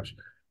 Thank you very much.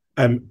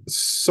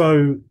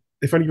 So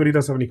if anybody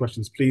does have any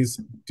questions, please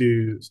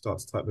do start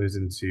to type those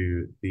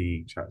into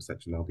the chat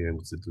section. I'll be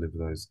able to deliver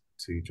those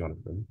to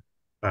Jonathan.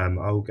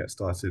 I'll get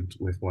started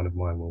with one of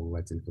mine while we're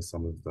waiting for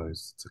some of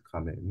those to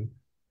come in.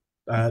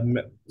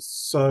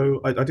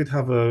 So I did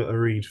have a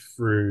read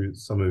through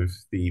some of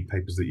the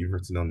papers that you've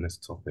written on this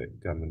topic,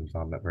 and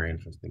found that very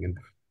interesting. And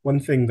one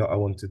thing that I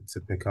wanted to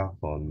pick up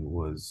on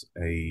was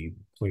a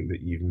point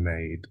that you've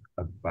made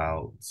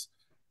about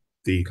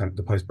the kind of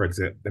the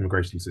post-Brexit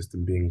immigration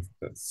system being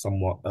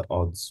somewhat at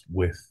odds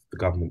with the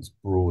government's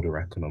broader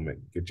economic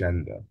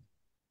agenda.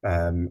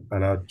 And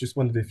I just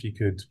wondered if you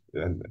could,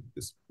 and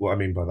what I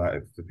mean by that,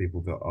 if the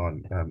people that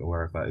aren't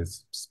aware of that,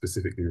 is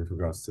specifically with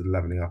regards to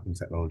leveling up in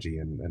technology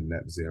and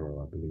net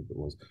zero, I believe it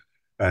was.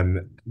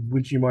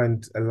 Would you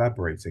mind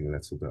elaborating a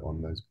little bit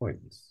on those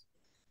points?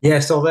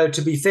 Yes, although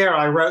to be fair,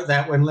 I wrote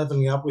that when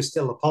leveling up was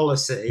still a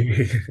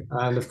policy.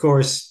 And of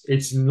course,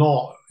 it's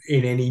not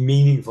in any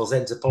meaningful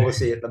sense a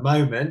policy at the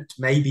moment.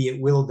 Maybe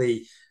it will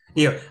be,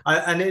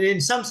 and in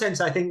some sense,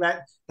 I think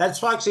that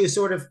that's actually a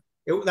sort of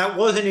that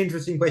was an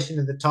interesting question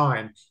at the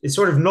time. It's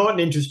sort of not an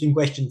interesting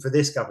question for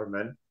this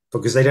government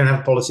because they don't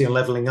have a policy on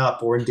leveling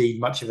up, or indeed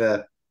much of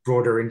a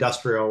broader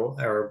industrial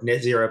or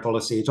net zero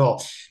policy at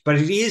all. But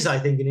it is, I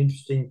think, an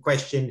interesting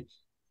question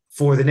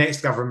for the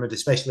next government,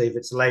 especially if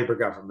it's a Labour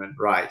government,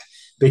 right?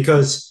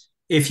 Because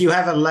if you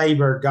have a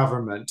Labour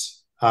government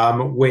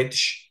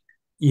which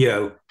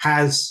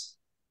has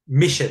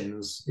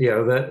missions,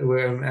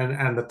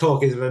 and the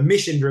talk is of a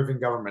mission-driven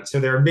government. So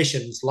there are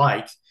missions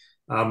like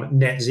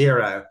net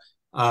zero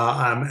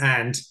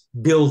and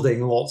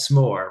building lots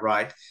more,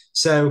 right?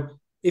 So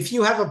if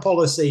you have a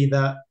policy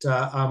that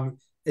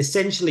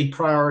essentially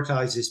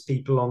prioritizes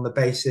people on the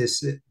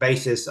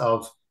basis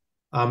of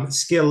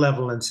skill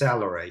level and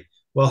salary,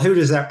 well, who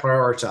does that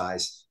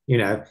prioritize?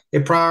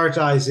 It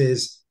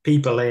prioritizes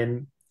people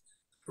in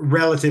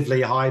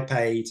relatively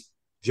high-paid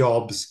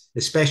jobs,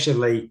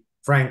 especially,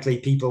 frankly,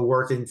 people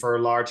working for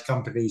large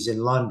companies in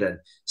London.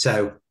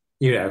 So,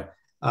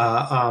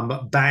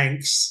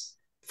 banks,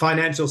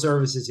 financial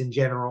services in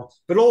general,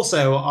 but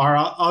also our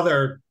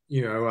other,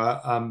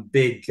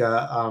 big,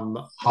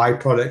 high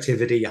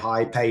productivity,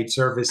 high paid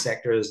service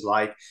sectors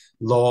like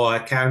law,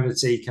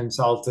 accountancy,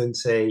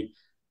 consultancy,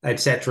 et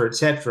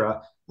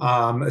cetera,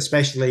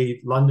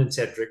 especially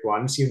London-centric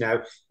ones.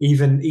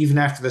 Even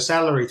after the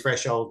salary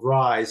threshold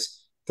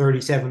rise,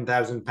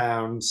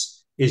 £37,000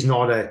 is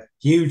not a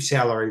huge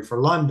salary for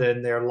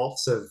London. There are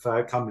lots of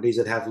companies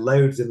that have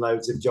loads and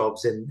loads of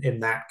jobs in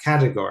that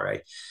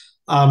category.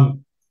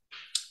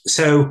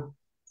 So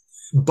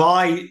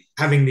by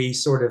having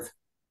these sort of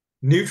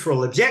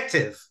neutral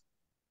objective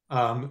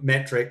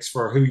metrics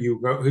for who you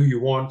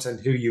want and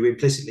who you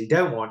implicitly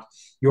don't want,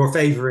 you're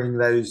favoring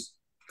those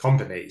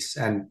companies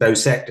and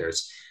those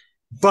sectors.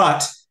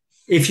 But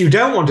if you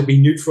don't want to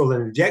be neutral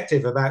and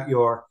objective about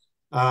your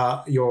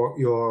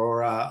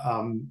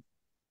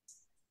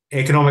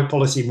economic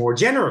policy more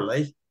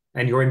generally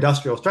and your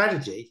industrial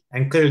strategy,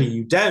 and clearly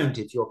you don't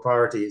if your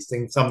priority is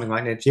something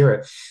like net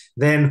zero,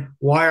 then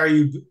why are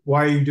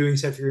you doing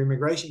so for your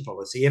immigration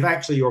policy? If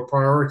actually your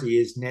priority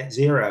is net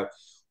zero,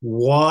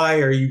 why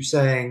are you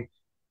saying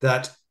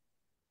that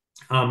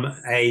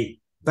a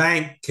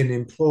bank can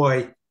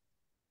employ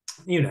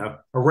a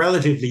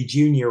relatively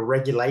junior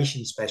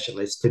regulation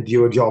specialist to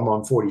do a job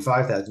on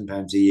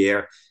 £45,000 a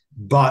year,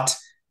 but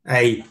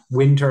a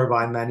wind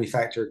turbine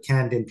manufacturer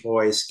can't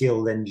employ a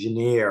skilled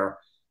engineer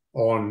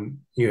on,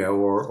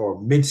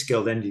 or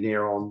mid-skilled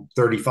engineer on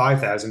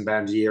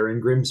 £35,000 a year in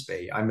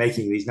Grimsby. I'm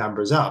making these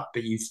numbers up,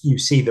 but you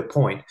see the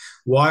point.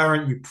 Why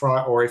aren't you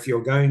or if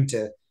you're going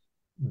to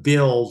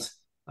build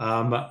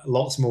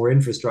lots more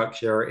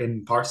infrastructure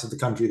in parts of the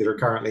country that are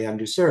currently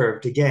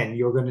underserved, again,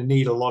 you're going to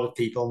need a lot of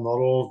people. Not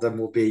all of them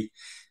will be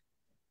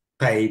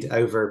paid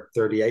over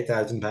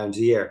 £38,000 a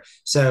year.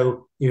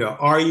 So,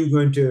 are you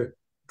going to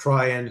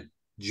try and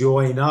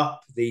join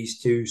up these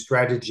two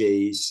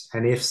strategies?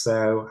 And if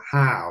so,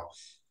 how?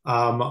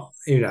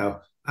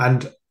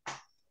 And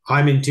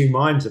I'm in two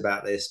minds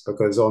about this,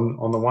 because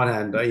on the one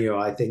hand,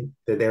 I think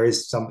that there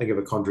is something of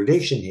a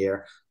contradiction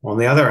here. On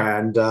the other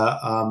hand,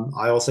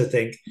 I also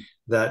think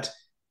that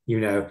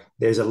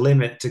there's a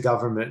limit to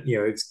government.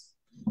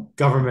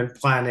 Government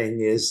planning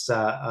is,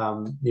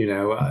 the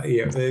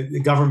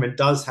government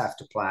does have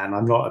to plan.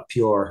 I'm not a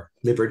pure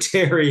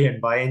libertarian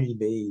by any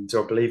means,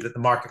 or believe that the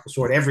market will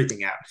sort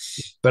everything out.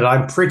 But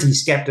I'm pretty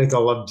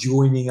skeptical of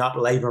joining up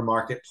labor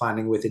market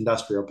planning with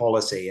industrial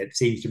policy. It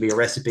seems to be a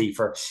recipe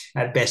for,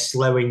 at best,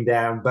 slowing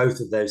down both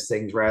of those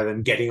things rather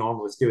than getting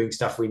on with doing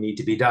stuff we need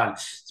to be done.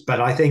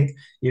 But I think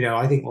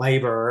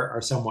labor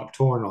are somewhat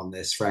torn on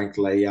this,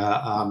 frankly,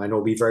 and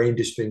it'll be very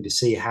interesting to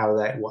see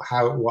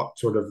what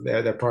sort of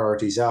their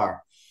priorities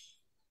are.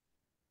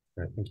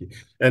 Right, thank you.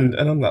 And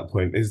on that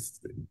point,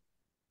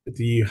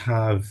 do you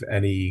have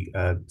any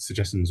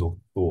suggestions or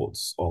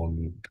thoughts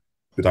on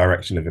the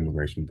direction of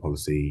immigration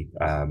policy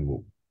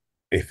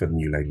if a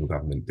new Labour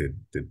government did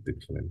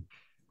come in?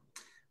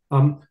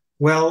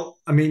 Well,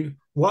 I mean,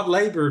 what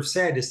Labour have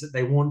said is that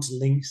they want to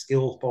link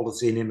skills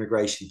policy and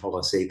immigration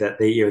policy. That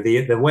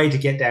the way to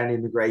get down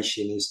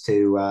immigration is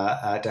to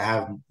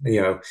have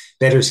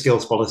better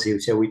skills policy,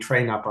 so we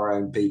train up our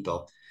own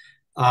people,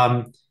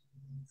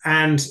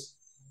 and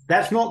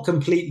that's not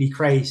completely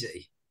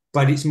crazy,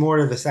 but it's more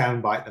of a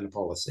soundbite than a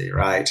policy,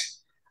 right?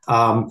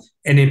 And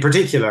in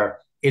particular,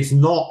 it's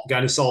not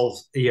going to solve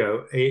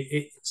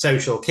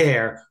social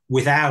care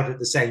without at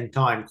the same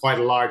time quite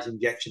a large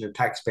injection of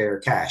taxpayer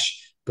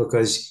cash,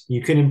 because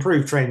you can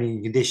improve training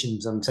and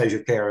conditions on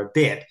social care a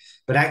bit,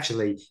 but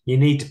actually you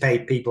need to pay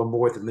people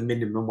more than the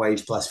minimum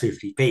wage plus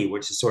 50p,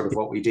 which is sort of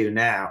what we do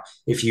now,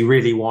 if you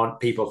really want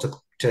people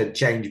to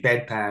change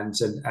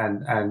bedpans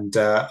and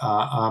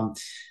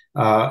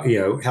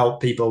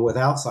help people with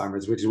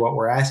Alzheimer's, which is what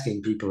we're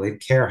asking people in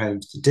care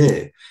homes to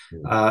do.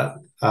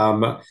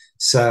 And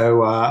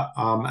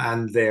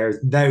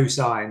there's no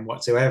sign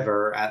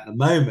whatsoever at the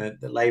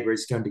moment that Labour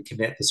is going to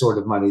commit the sort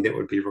of money that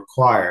would be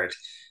required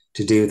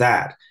to do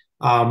that.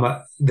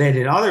 Then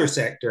in other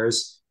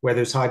sectors where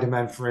there's high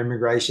demand for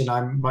immigration,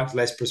 I'm much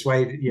less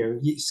persuaded.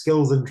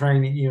 Skills and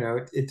training,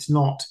 it's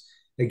not,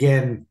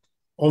 again,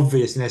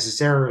 obvious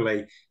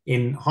necessarily.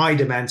 In high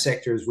demand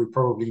sectors, we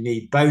probably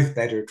need both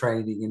better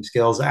training and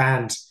skills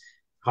and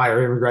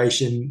higher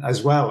immigration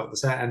as well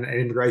and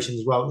immigration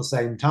as well at the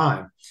same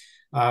time.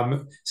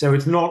 So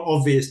it's not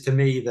obvious to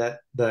me that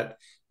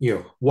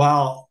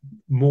while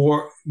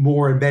more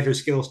and better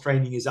skills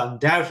training is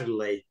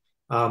undoubtedly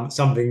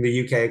something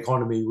the UK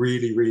economy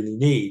really, really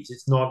needs,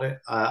 it's not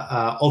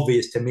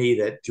obvious to me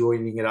that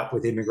joining it up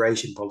with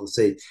immigration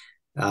policy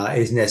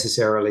is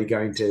necessarily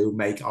going to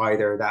make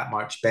either that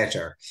much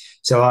better.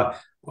 So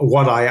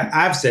what I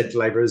have said to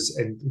Labour is,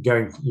 and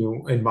going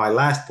in my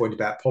last point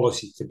about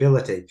policy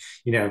stability,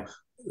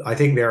 I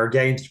think there are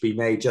gains to be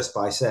made just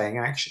by saying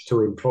actually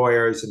to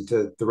employers and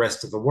to the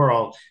rest of the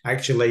world,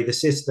 actually the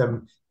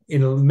system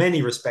in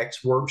many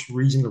respects works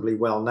reasonably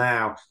well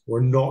now.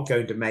 We're not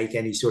going to make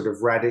any sort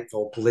of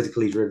radical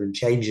politically driven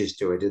changes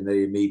to it in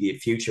the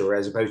immediate future,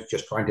 as opposed to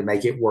just trying to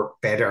make it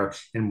work better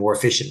and more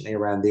efficiently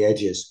around the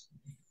edges.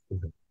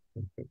 Okay.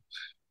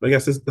 I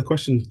guess the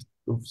question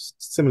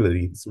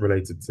similarly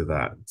related to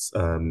that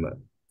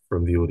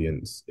from the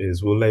audience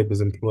is: will Labour's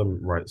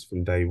employment rights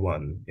from day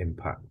one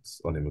impact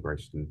on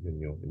immigration in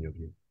your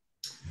view?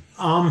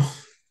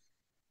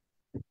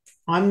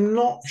 I'm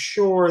not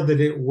sure that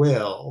it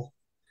will.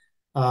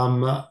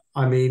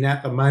 I mean,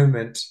 at the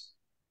moment,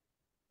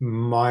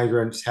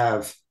 migrants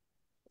have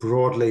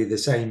broadly the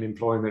same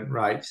employment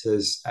rights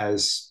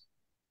as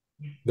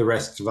the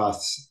rest of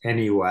us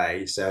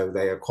anyway, so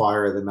they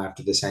acquire them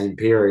after the same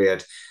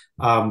period.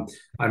 I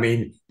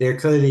mean, there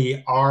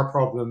clearly are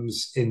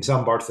problems in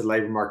some parts of the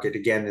labour market,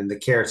 again, in the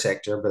care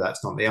sector, but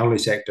that's not the only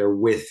sector,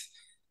 with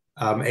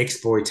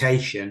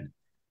exploitation.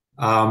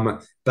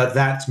 But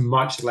that's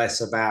much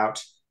less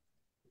about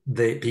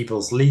the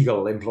people's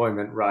legal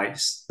employment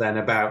rights than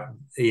about,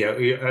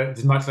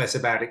 it's much less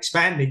about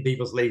expanding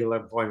people's legal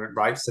employment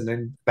rights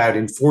than about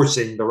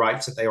enforcing the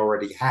rights that they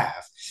already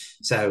have.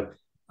 So,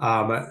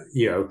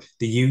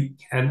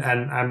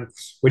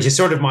 which is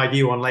sort of my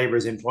view on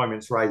Labour's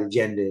employment rights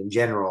agenda in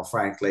general,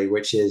 frankly,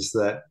 which is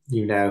that,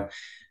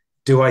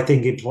 do I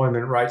think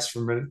employment rights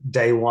from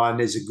day one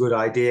is a good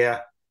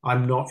idea?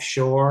 I'm not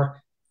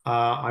sure.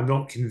 I'm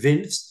not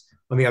convinced.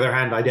 On the other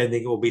hand, I don't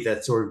think it will be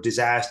the sort of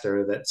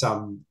disaster that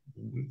some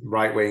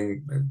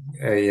right-wing,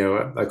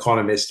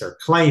 economists are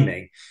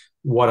claiming.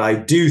 What I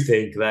do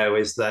think, though,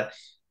 is that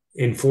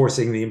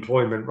enforcing the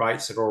employment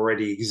rights that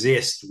already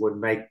exist would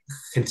make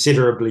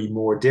considerably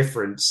more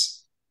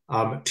difference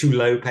to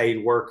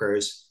low-paid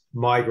workers,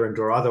 migrant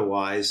or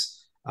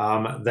otherwise,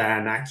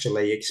 than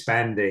actually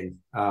expanding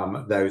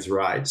those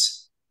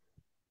rights.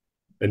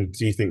 And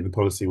do you think the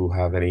policy will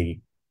have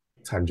any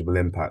tangible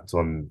impact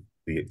on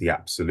the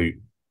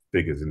absolute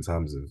figures in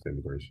terms of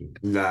immigration?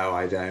 No,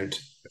 I don't.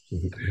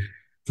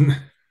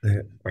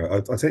 Yeah. All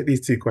right, I'll take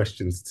these two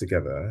questions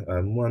together.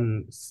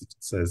 One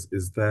says,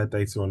 is there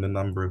data on the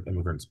number of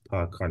immigrants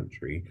per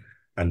country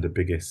and the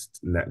biggest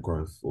net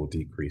growth or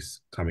decrease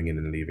coming in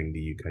and leaving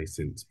the UK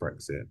since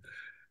Brexit?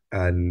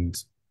 And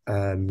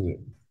um,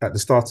 at the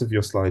start of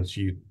your slides,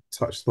 you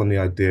touched on the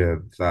idea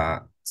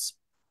that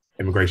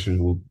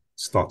immigration will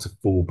start to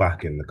fall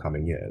back in the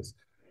coming years.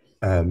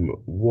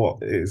 What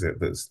is it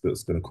that's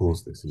going to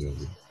cause this in your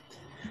view?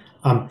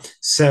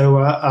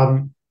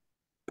 So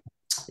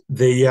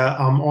the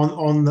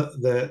on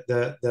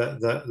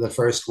the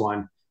first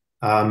one,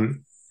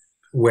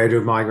 where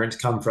do migrants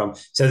come from?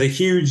 So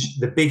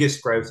the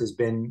biggest growth has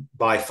been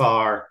by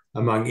far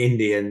among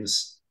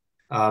Indians,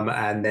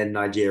 and then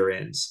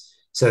Nigerians.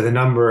 So the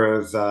number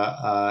of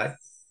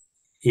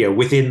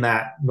within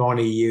that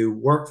non-EU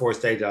workforce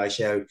data I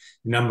showed,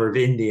 the number of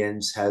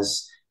Indians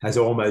has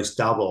almost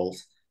doubled,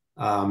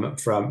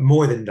 from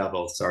more than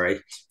doubled, sorry,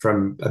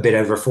 from a bit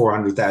over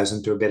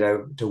 400,000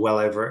 to well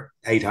over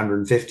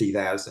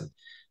 850,000.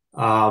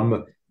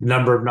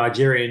 Number of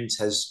Nigerians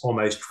has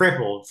almost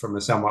tripled from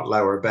a somewhat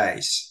lower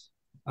base,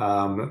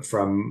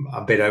 from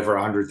a bit over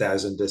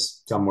 100,000 to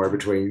somewhere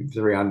between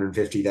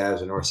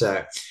 350,000 or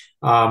so.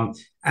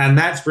 And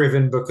that's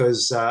driven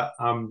because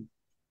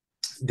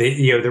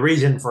the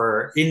reason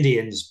for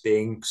Indians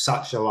being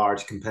such a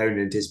large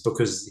component is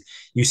because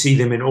you see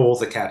them in all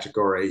the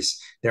categories.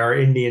 There are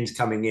Indians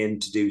coming in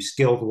to do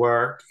skilled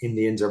work.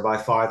 Indians are by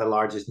far the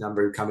largest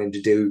number who come in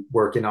to do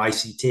work in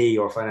ICT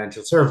or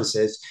financial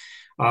services.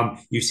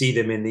 You see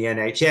them in the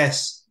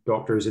NHS,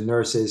 doctors and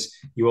nurses.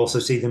 You also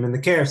see them in the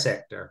care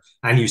sector,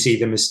 and you see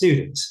them as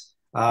students.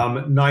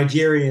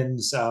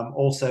 Nigerians,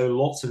 also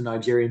lots of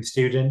Nigerian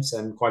students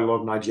and quite a lot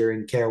of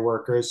Nigerian care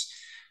workers.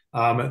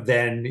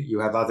 Then you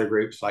have other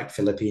groups like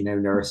Filipino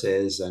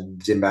nurses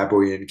and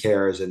Zimbabwean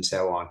carers and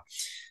so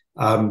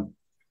on.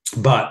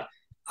 But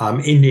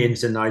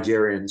Indians and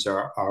Nigerians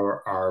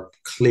are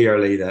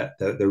clearly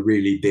the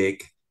really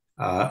big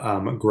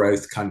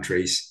growth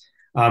countries.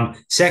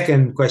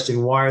 Second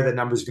question, why are the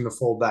numbers going to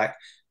fall back?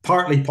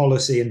 Partly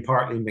policy and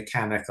partly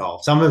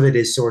mechanical. Some of it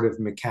is sort of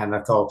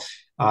mechanical.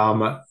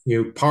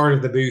 Part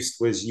of the boost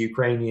was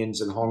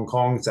Ukrainians and Hong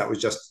Kongs. That was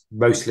just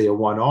mostly a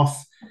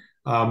one-off.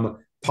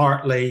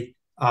 Partly,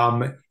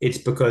 it's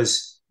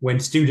because when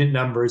student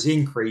numbers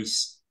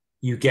increase,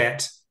 you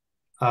get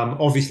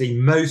obviously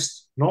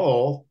most, not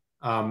all,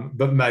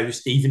 but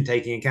most, even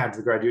taking account of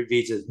the graduate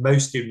visas,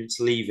 most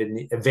students leave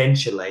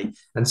eventually.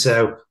 And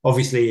so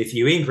obviously, if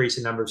you increase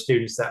the number of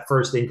students, that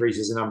first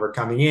increases the number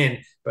coming in,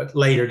 but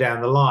later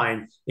down the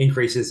line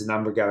increases the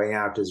number going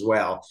out as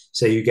well.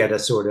 So you get a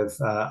sort of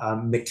a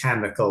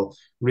mechanical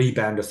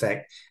rebound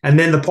effect. And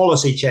then the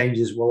policy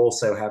changes will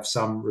also have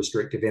some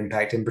restrictive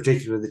impact, in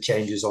particular the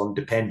changes on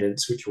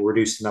dependents, which will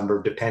reduce the number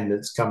of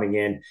dependents coming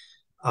in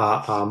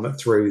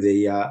through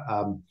the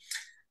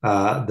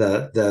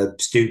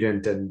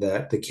student and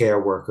the care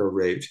worker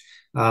route.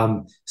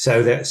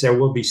 So there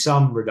will be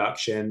some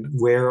reduction.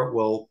 Where it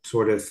will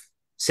sort of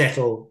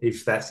settle,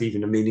 if that's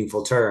even a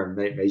meaningful term,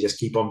 it may just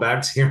keep on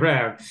bouncing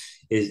around,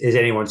 is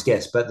anyone's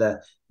guess. But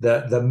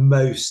the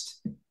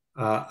most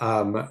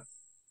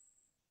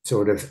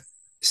sort of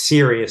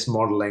serious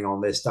modeling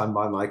on this done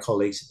by my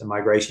colleagues at the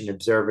Migration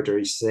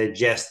Observatory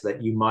suggests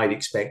that you might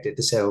expect it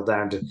to settle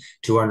down to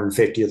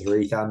 250 or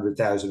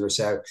 300,000 or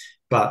so.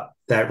 But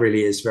that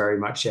really is very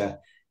much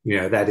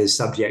that is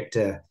subject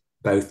to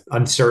both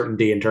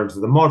uncertainty in terms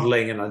of the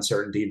modeling and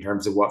uncertainty in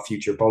terms of what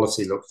future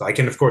policy looks like.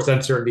 And of course,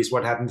 uncertainty is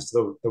what happens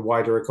to the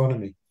wider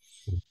economy.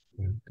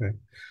 Okay.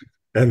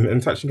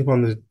 And touching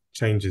upon the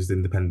changes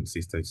in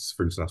dependency status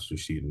for international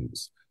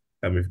students,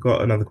 we've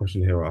got another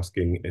question here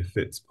asking if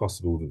it's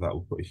possible that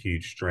will put a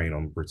huge strain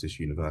on British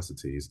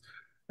universities,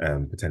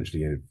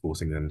 potentially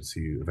forcing them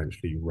to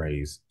eventually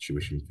raise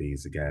tuition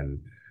fees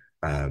again.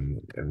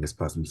 And this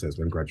person says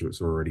when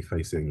graduates are already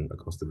facing a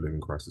cost of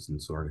living crisis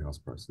and soaring house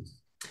prices.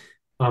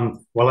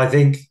 Well, I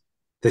think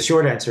the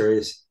short answer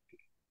is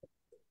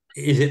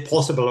it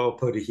possible it will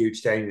put a huge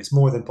strain? It's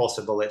more than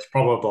possible. It's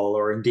probable,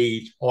 or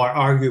indeed, or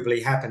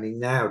arguably happening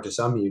now to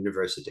some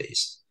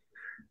universities.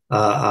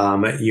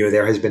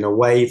 There has been a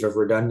wave of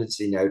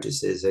redundancy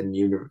notices in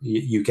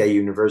UK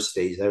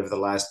universities over the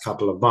last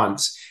couple of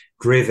months,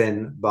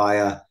 driven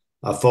by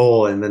a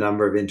fall in the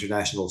number of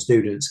international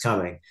students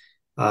coming.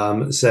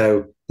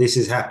 So this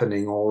is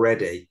happening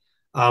already.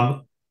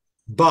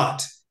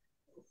 But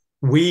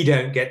we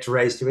don't get to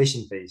raise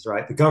tuition fees,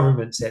 right? The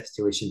government sets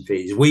tuition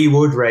fees. We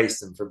would raise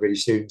them for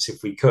British students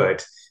if we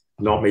could.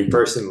 Not me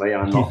personally.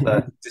 I'm not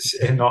the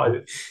decision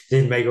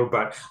maker,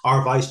 but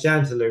our vice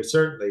chancellor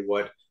certainly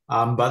would.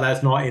 But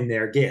that's not in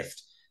their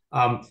gift.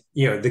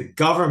 The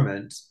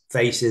government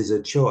faces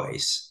a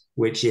choice,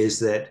 which is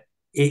that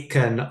it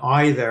can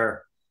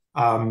either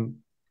then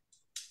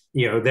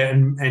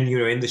and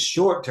in the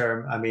short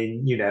term, I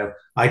mean,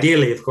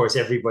 ideally, of course,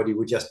 everybody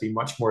would just be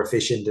much more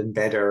efficient and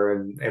better,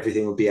 and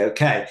everything would be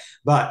okay.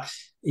 But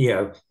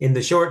in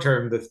the short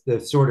term, the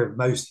sort of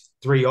most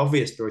three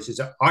obvious choices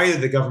are either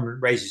the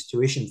government raises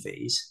tuition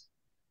fees,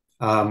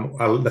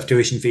 the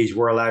tuition fees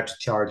we're allowed to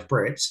charge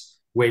Brits,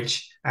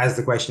 which, as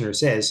the questioner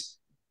says,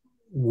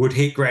 would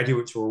hit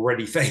graduates who are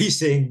already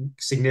facing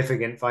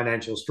significant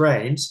financial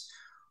strains,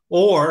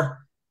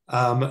 or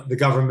the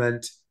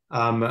government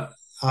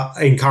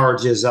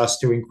encourages us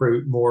to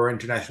recruit more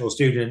international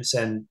students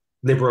and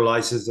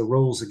liberalizes the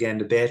rules again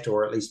a bit,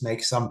 or at least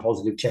makes some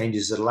positive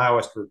changes that allow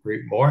us to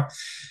recruit more.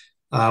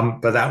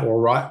 But that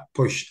will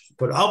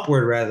put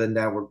upward rather than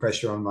downward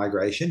pressure on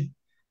migration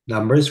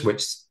numbers,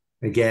 which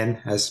again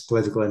has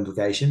political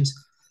implications.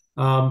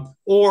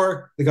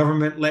 Or the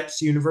government lets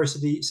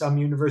some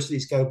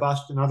universities go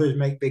bust and others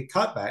make big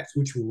cutbacks,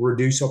 which will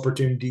reduce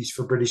opportunities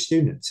for British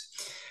students.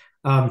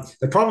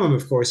 The problem,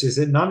 of course, is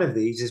that none of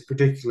these is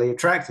particularly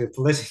attractive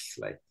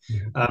politically.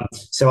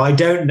 So I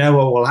don't know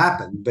what will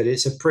happen, but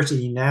it's a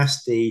pretty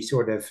nasty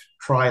sort of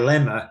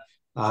trilemma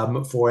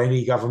for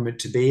any government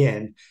to be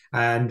in.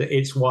 And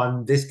it's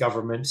one this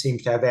government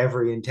seems to have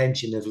every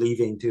intention of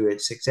leaving to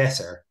its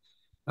successor.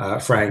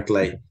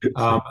 Frankly,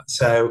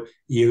 so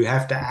you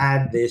have to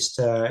add this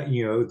to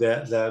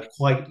the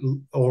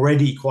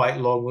quite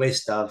long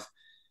list of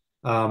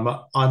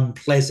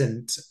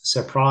unpleasant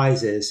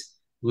surprises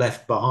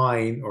left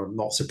behind, or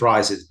not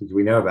surprises because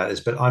we know about this,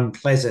 but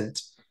unpleasant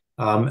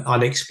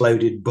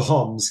unexploded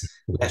bombs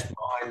left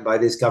behind by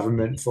this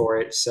government for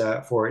its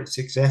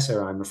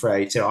successor. I'm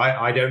afraid. So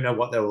I don't know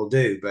what they will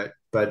do,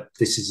 but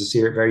this is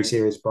a very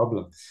serious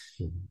problem.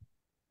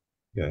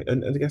 Yeah,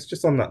 and I guess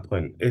just on that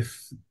point,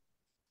 if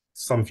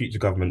some future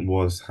government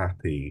was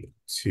happy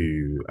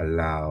to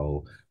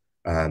allow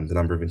the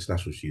number of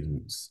international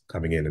students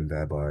coming in and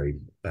thereby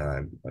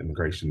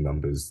immigration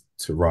numbers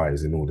to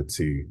rise in order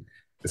to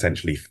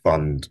essentially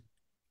fund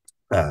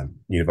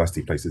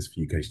university places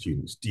for UK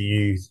students. Do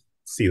you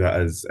see that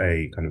as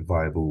a kind of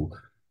viable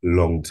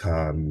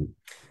long-term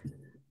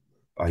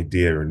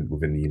idea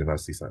within the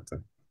university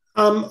sector?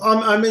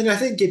 I mean, I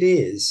think it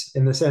is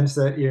in the sense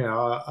that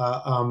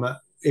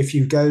if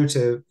you go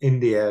to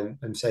India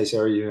and say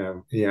so,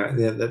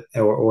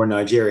 or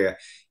Nigeria,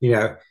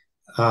 the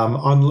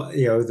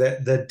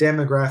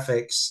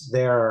demographics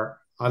there,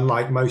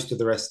 unlike most of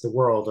the rest of the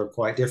world, are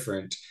quite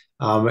different.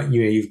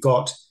 You've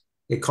got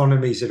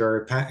economies that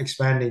are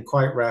expanding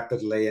quite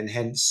rapidly and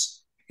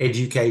hence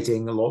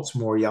educating lots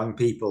more young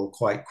people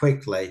quite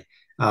quickly,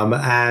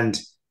 and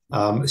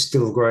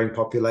still growing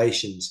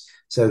populations.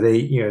 So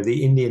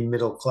the Indian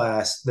middle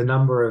class, the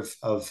number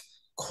of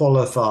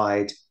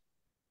qualified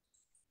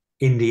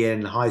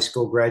Indian high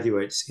school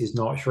graduates is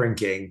not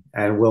shrinking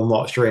and will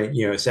not shrink.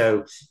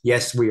 So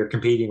yes, we are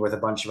competing with a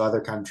bunch of other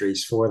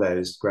countries for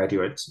those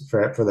graduates,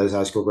 for those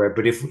high school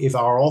graduates. But if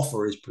our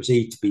offer is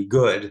perceived to be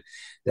good,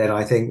 then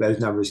I think those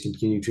numbers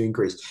continue to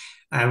increase.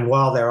 And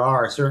while there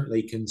are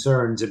certainly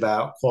concerns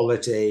about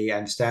quality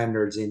and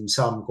standards in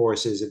some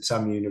courses at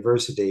some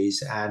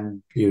universities,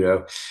 and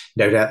no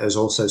doubt there's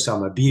also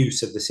some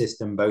abuse of the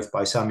system both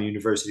by some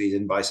universities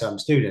and by some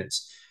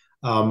students.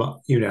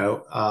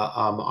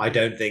 I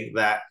don't think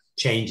that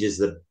changes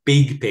the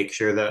big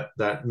picture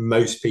that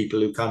most people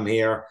who come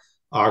here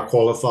are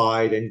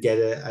qualified and get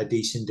a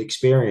decent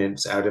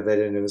experience out of it.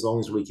 And as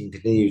long as we can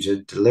continue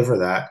to deliver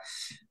that,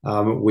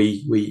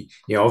 we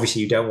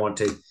obviously you don't want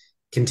to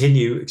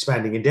continue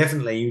expanding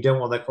indefinitely. You don't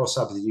want that cross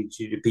subsidy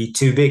to be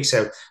too big.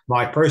 So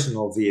my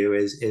personal view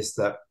is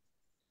that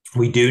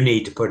we do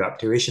need to put up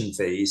tuition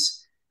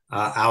fees,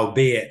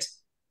 albeit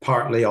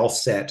partly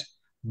offset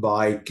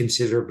by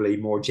considerably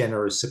more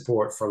generous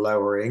support for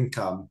lower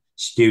income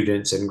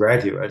students and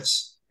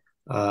graduates.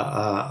 More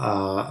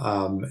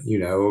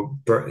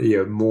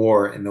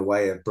in the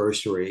way of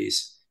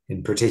bursaries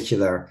in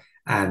particular,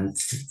 and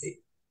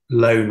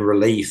loan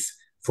relief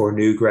for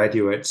new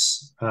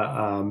graduates.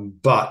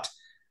 But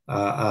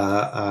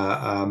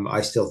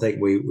I still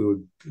think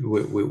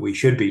we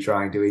should be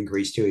trying to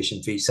increase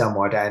tuition fees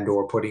somewhat, and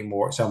or putting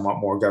somewhat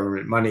more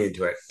government money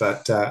into it.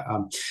 But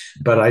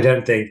I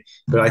don't think.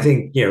 But I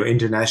think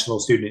international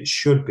students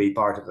should be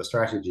part of the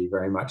strategy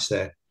very much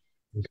so.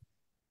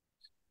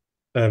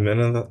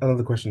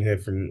 Another question here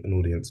from an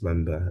audience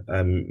member.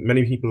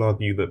 Many people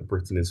argue that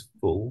Britain is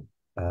full.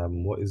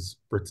 What is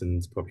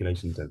Britain's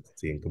population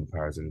density in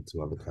comparison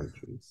to other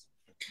countries?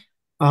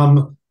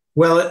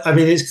 Well, I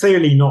mean, it's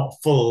clearly not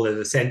full in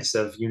the sense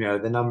of,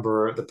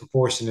 the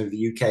proportion of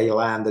the UK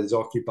land that is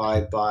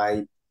occupied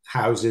by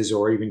houses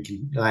or even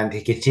land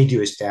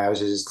contiguous to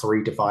houses is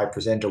 3 to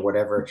 5% or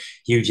whatever.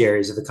 Huge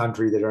areas of the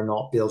country that are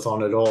not built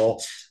on at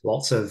all.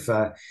 Lots of,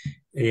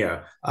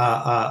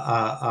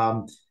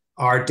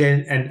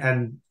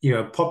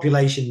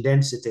 population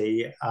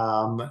density.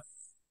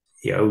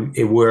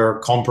 We're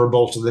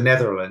comparable to the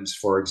Netherlands,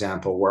 for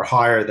example. We're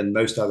higher than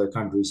most other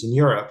countries in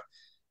Europe.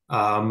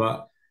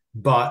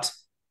 but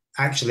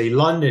actually,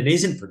 London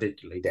isn't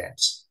particularly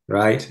dense,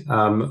 right?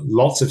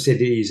 Lots of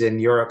cities in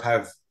Europe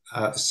have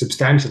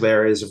substantial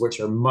areas of which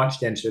are much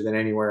denser than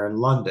anywhere in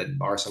London,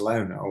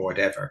 Barcelona, or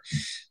whatever,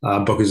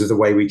 because of the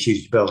way we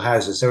choose to build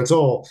houses. So it's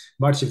all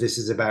much of this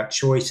is about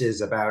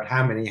choices about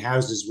how many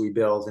houses we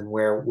build and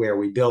where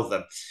we build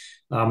them.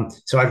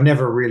 So I've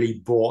never really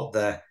bought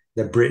the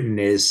Britain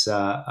is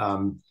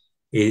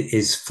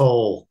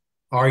full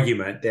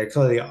argument. There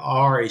clearly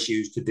are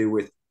issues to do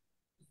with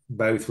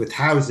both with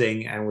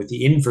housing and with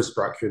the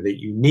infrastructure that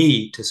you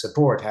need to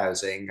support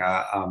housing,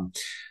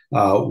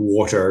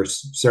 water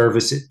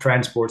services,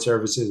 transport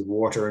services,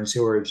 water and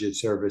sewerage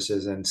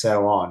services, and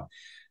so on.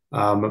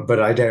 But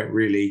I don't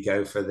really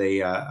go for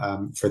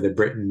the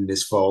Britain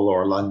is full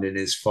or London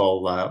is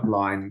full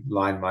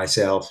line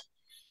myself.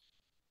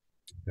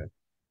 Okay.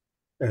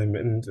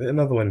 And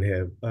another one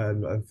here.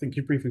 I think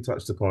you briefly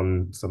touched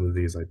upon some of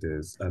these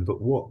ideas,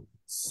 but what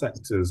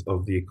sectors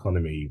of the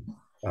economy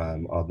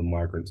are the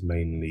migrants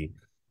mainly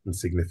and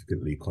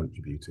significantly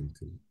contributing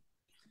to?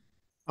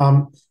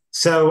 Um,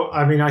 so,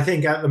 I mean, I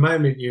think at the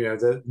moment,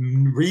 the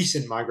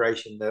recent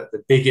migration, the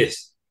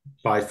biggest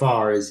by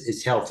far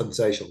is health and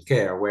social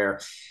care, where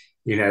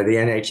the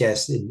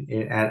NHS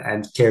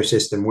and care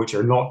system, which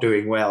are not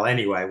doing well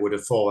anyway, would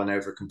have fallen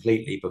over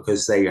completely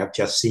because they have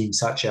just seen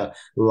such a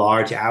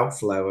large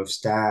outflow of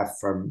staff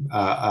from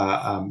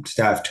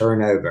staff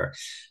turnover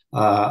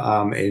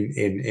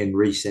in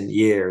recent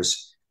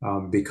years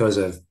because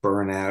of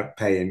burnout,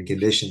 pay and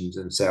conditions,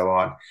 and so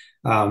on.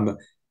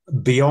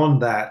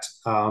 Beyond that,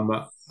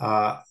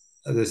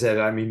 as I said,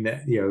 I mean,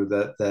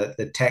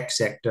 the tech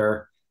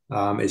sector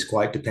is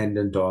quite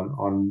dependent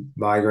on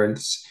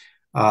migrants.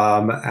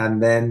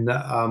 And then,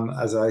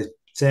 as I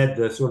said,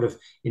 the sort of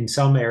in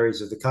some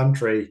areas of the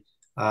country,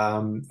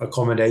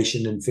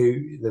 accommodation,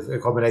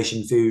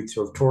 food,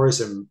 sort of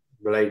tourism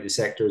related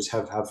sectors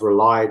have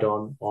relied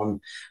on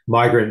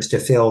migrants to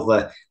fill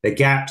the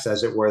gaps,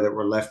 as it were, that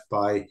were left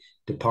by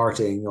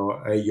departing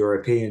or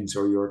Europeans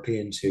or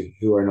Europeans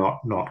who are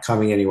not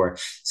coming anywhere.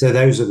 So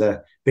those are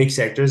the big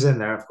sectors, and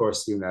there, of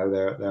course,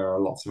 there are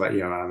lots of I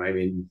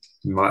mean,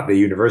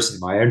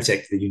 my own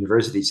sector, the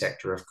university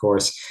sector, of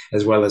course,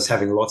 as well as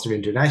having lots of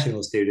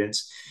international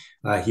students.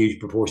 A huge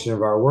proportion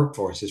of our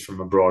workforce is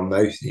from abroad.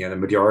 The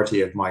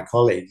majority of my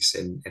colleagues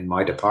in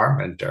my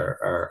department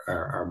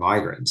are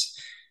migrants.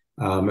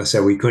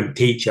 So we couldn't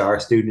teach our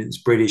students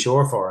British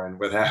or foreign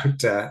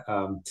without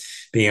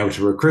being able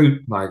to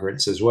recruit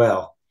migrants as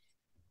well.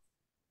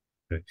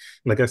 Okay.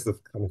 And I guess the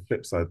kind of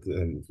flip side,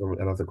 from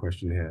another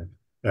question here,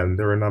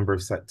 there are a number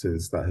of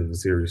sectors that have a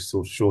serious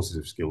shortage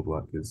of skilled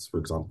workers.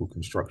 For example,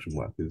 construction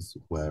workers,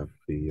 where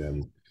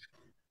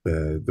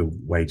the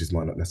wages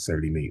might not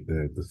necessarily meet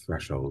the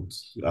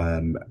thresholds.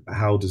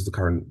 How does the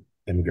current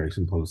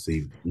immigration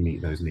policy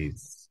meet those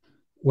needs?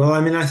 Well,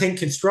 I mean, I think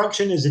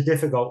construction is a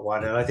difficult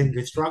one, and I think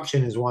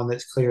construction is one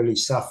that's clearly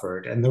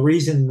suffered. And the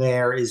reason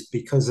there is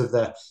because of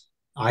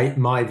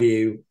my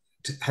view,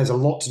 has a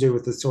lot to do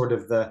with the sort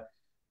of the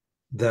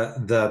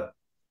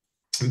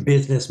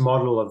business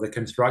model of the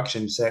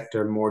construction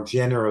sector more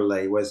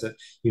generally. Was that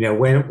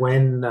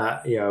when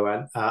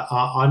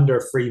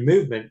under free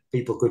movement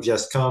people could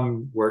just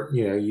come work, come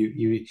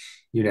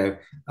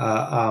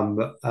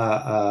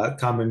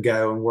and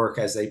go and work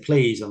as they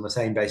please on the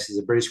same basis as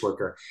a British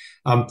worker.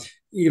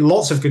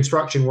 Lots of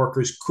construction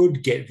workers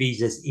could get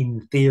visas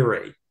in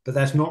theory, but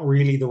that's not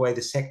really the way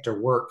the sector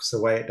works,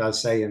 the way it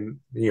does, say, in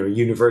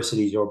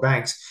universities or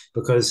banks,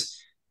 because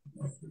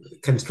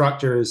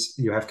constructors,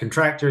 you have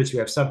contractors, you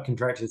have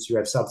subcontractors, you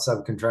have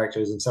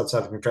subcontractors, and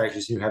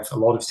subcontractors, you have a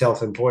lot of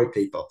self-employed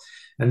people.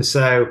 And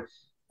so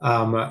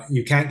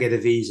you can't get a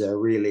visa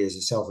really as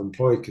a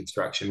self-employed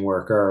construction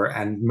worker,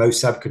 and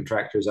most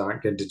subcontractors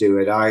aren't going to do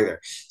it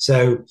either.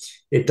 So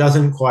it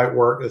doesn't quite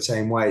work the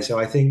same way. So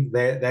I think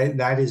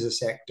that is a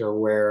sector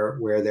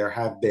where there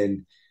have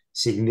been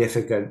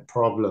significant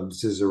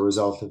problems as a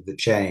result of the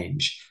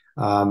change.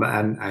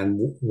 And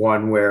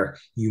one where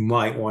you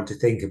might want to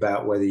think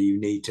about whether you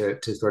need to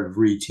sort of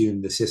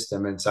retune the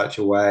system in such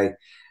a way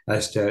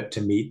as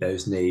to meet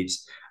those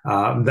needs.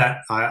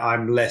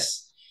 I'm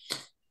less.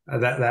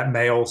 That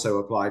may also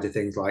apply to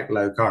things like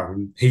low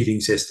carbon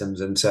heating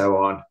systems and so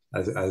on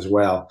as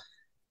well.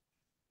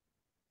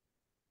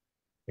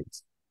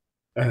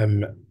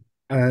 Um,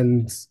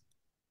 and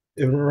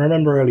I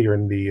remember earlier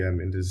in the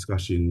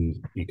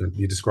discussion,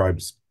 you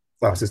described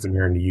our system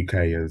here in the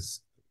UK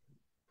as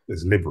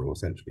liberal,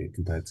 essentially,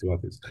 compared to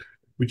others.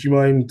 Would you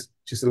mind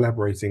just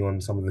elaborating on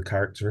some of the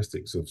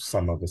characteristics of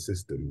some other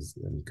systems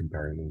and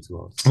comparing them to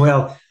ours?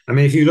 Well, I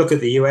mean, if you look at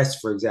the US,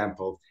 for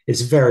example,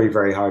 it's very,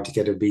 very hard to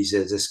get a visa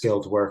as a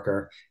skilled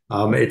worker.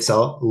 It's a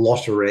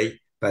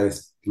lottery,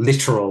 both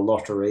literal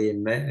lottery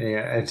and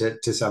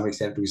to some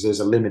extent, because there's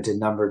a limited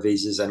number of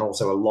visas, and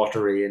also a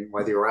lottery in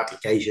whether your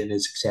application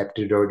is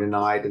accepted or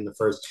denied in the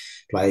first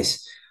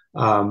place.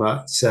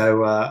 The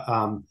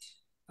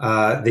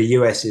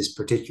US is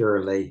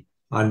particularly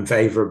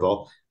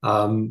unfavorable.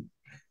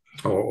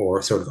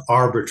 or sort of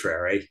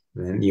arbitrary.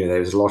 And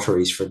there's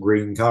lotteries for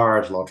green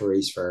cards,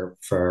 lotteries for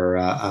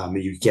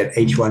you get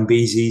H-1B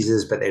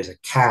visas, but there's a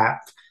cap,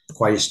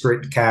 quite a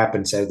strict cap,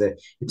 and so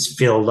that it's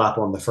filled up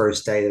on the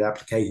first day that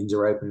applications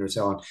are open, and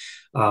so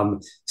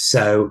on.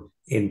 So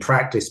in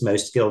practice,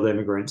 most skilled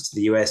immigrants to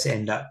the US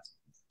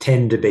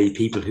tend to be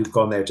people who've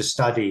gone there to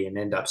study and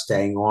end up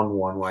staying on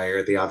one way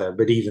or the other.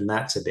 But even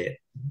that's a bit,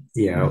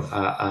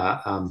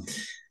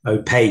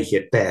 opaque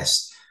at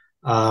best.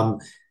 Um,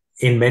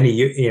 in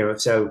many,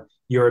 so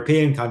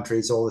European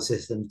countries, all the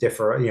systems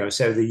differ.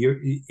 So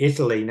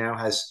Italy now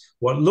has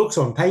what looks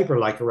on paper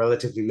like a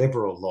relatively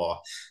liberal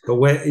law,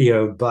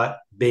 but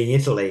being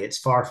Italy, it's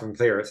far from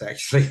clear it's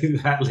actually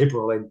that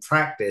liberal in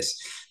practice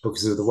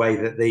because of the way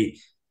that the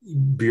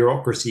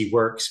bureaucracy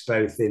works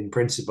both in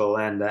principle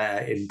and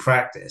in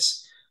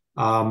practice.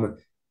 Um,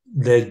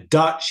 the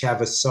Dutch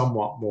have a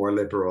somewhat more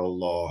liberal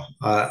law,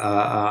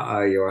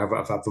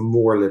 have a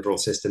more liberal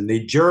system.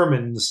 The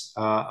Germans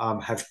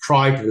have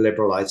tried to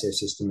liberalize their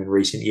system in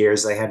recent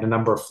years. They had a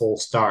number of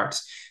false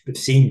starts, but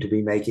seem to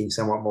be making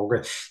somewhat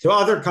more. So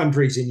other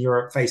countries in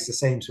Europe face the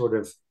same sort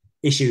of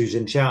issues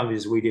and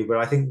challenges we do, but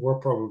I think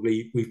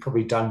we've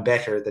probably done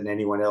better than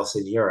anyone else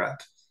in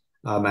Europe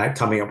at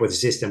coming up with a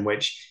system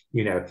which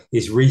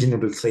is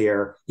reasonably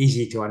clear,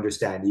 easy to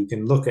understand. You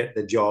can look at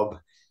the job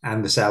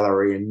and the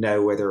salary and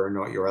know whether or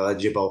not you're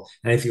eligible.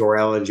 And if you're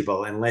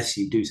eligible, unless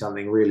you do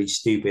something really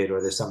stupid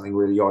or there's something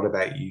really odd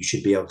about you, you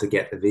should be able to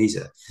get the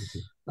visa.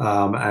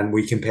 And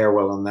we compare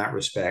well in that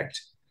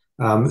respect.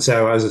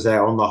 So as I say,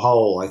 on the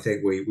whole, I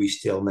think we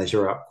still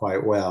measure up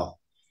quite well.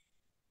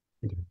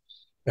 Okay.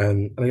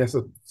 And I guess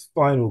a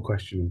final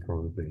question,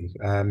 probably.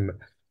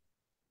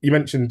 You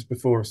mentioned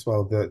before as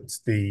well that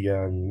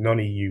the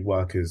non-EU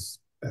workers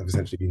have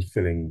essentially been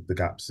filling the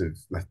gaps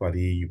left by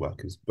the EU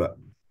workers, but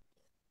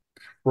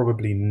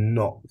probably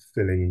not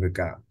filling the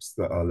gaps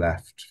that are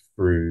left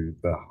through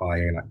the high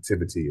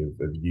inactivity of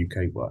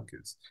UK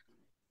workers.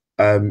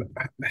 Um,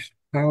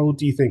 how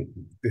do you think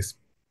this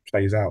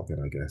plays out then,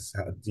 I guess?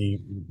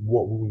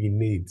 What will we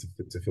need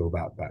to fill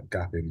that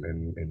gap in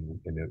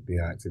the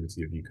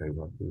activity of UK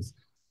workers?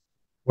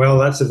 Well,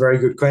 that's a very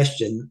good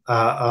question,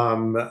 there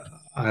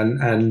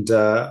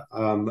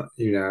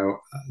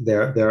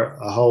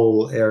a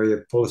whole area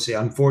of policy.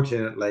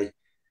 Unfortunately,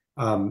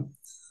 um,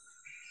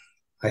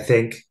 I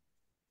think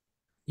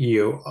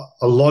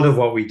a lot of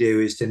what we do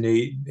is to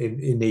need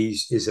in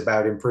these is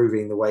about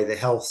improving the way the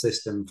health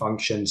system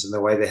functions and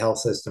the way the health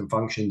system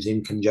functions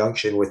in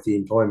conjunction with the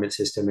employment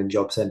system and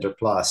Job Center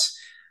Plus.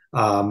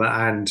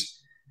 And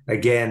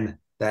again,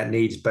 that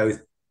needs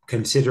both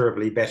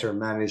considerably better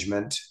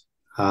management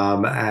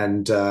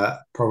and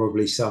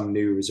probably some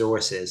new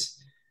resources.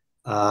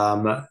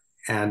 And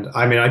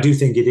I mean, I do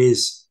think it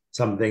is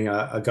something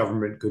a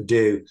government could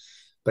do,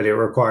 but it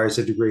requires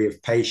a degree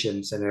of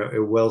patience and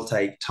it will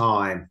take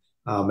time.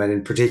 And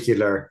in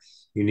particular,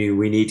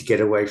 we need to get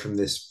away from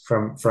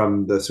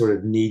from the sort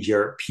of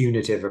knee-jerk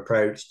punitive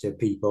approach to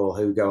people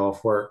who go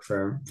off work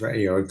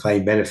and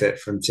claim benefit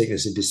from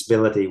sickness and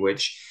disability,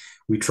 which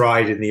we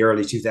tried in the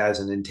early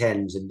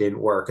 2010s and didn't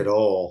work at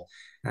all.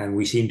 And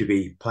we seem to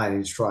be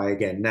planning to try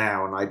again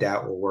now, and I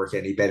doubt will work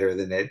any better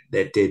than it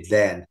did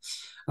then.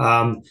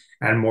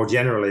 And more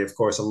generally, of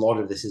course, a lot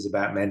of this is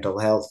about mental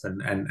health,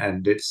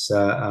 and it's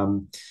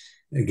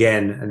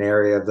again an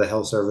area of the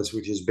health service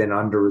which has been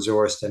under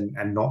resourced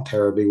and not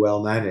terribly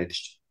well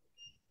managed.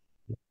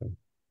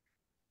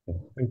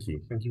 Thank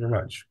you very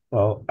much.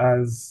 Well,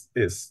 as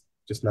it's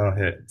just now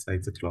hit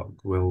 8 o'clock,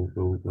 we'll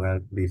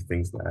leave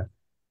things there.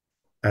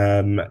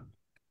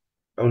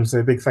 I want to say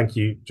a big thank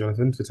you,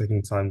 Jonathan, for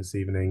taking the time this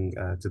evening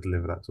to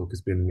deliver that talk.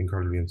 It's been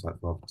incredibly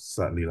insightful. I've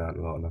certainly learned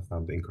a lot, and I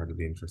found it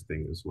incredibly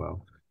interesting as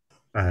well.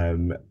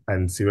 And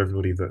to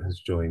everybody that has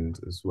joined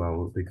as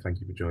well, a big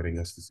thank you for joining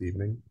us this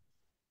evening.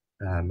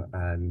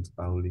 And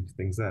I'll leave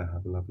things there.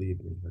 Have a lovely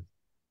evening.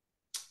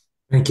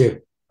 Thank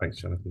you. Thanks,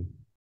 Jonathan.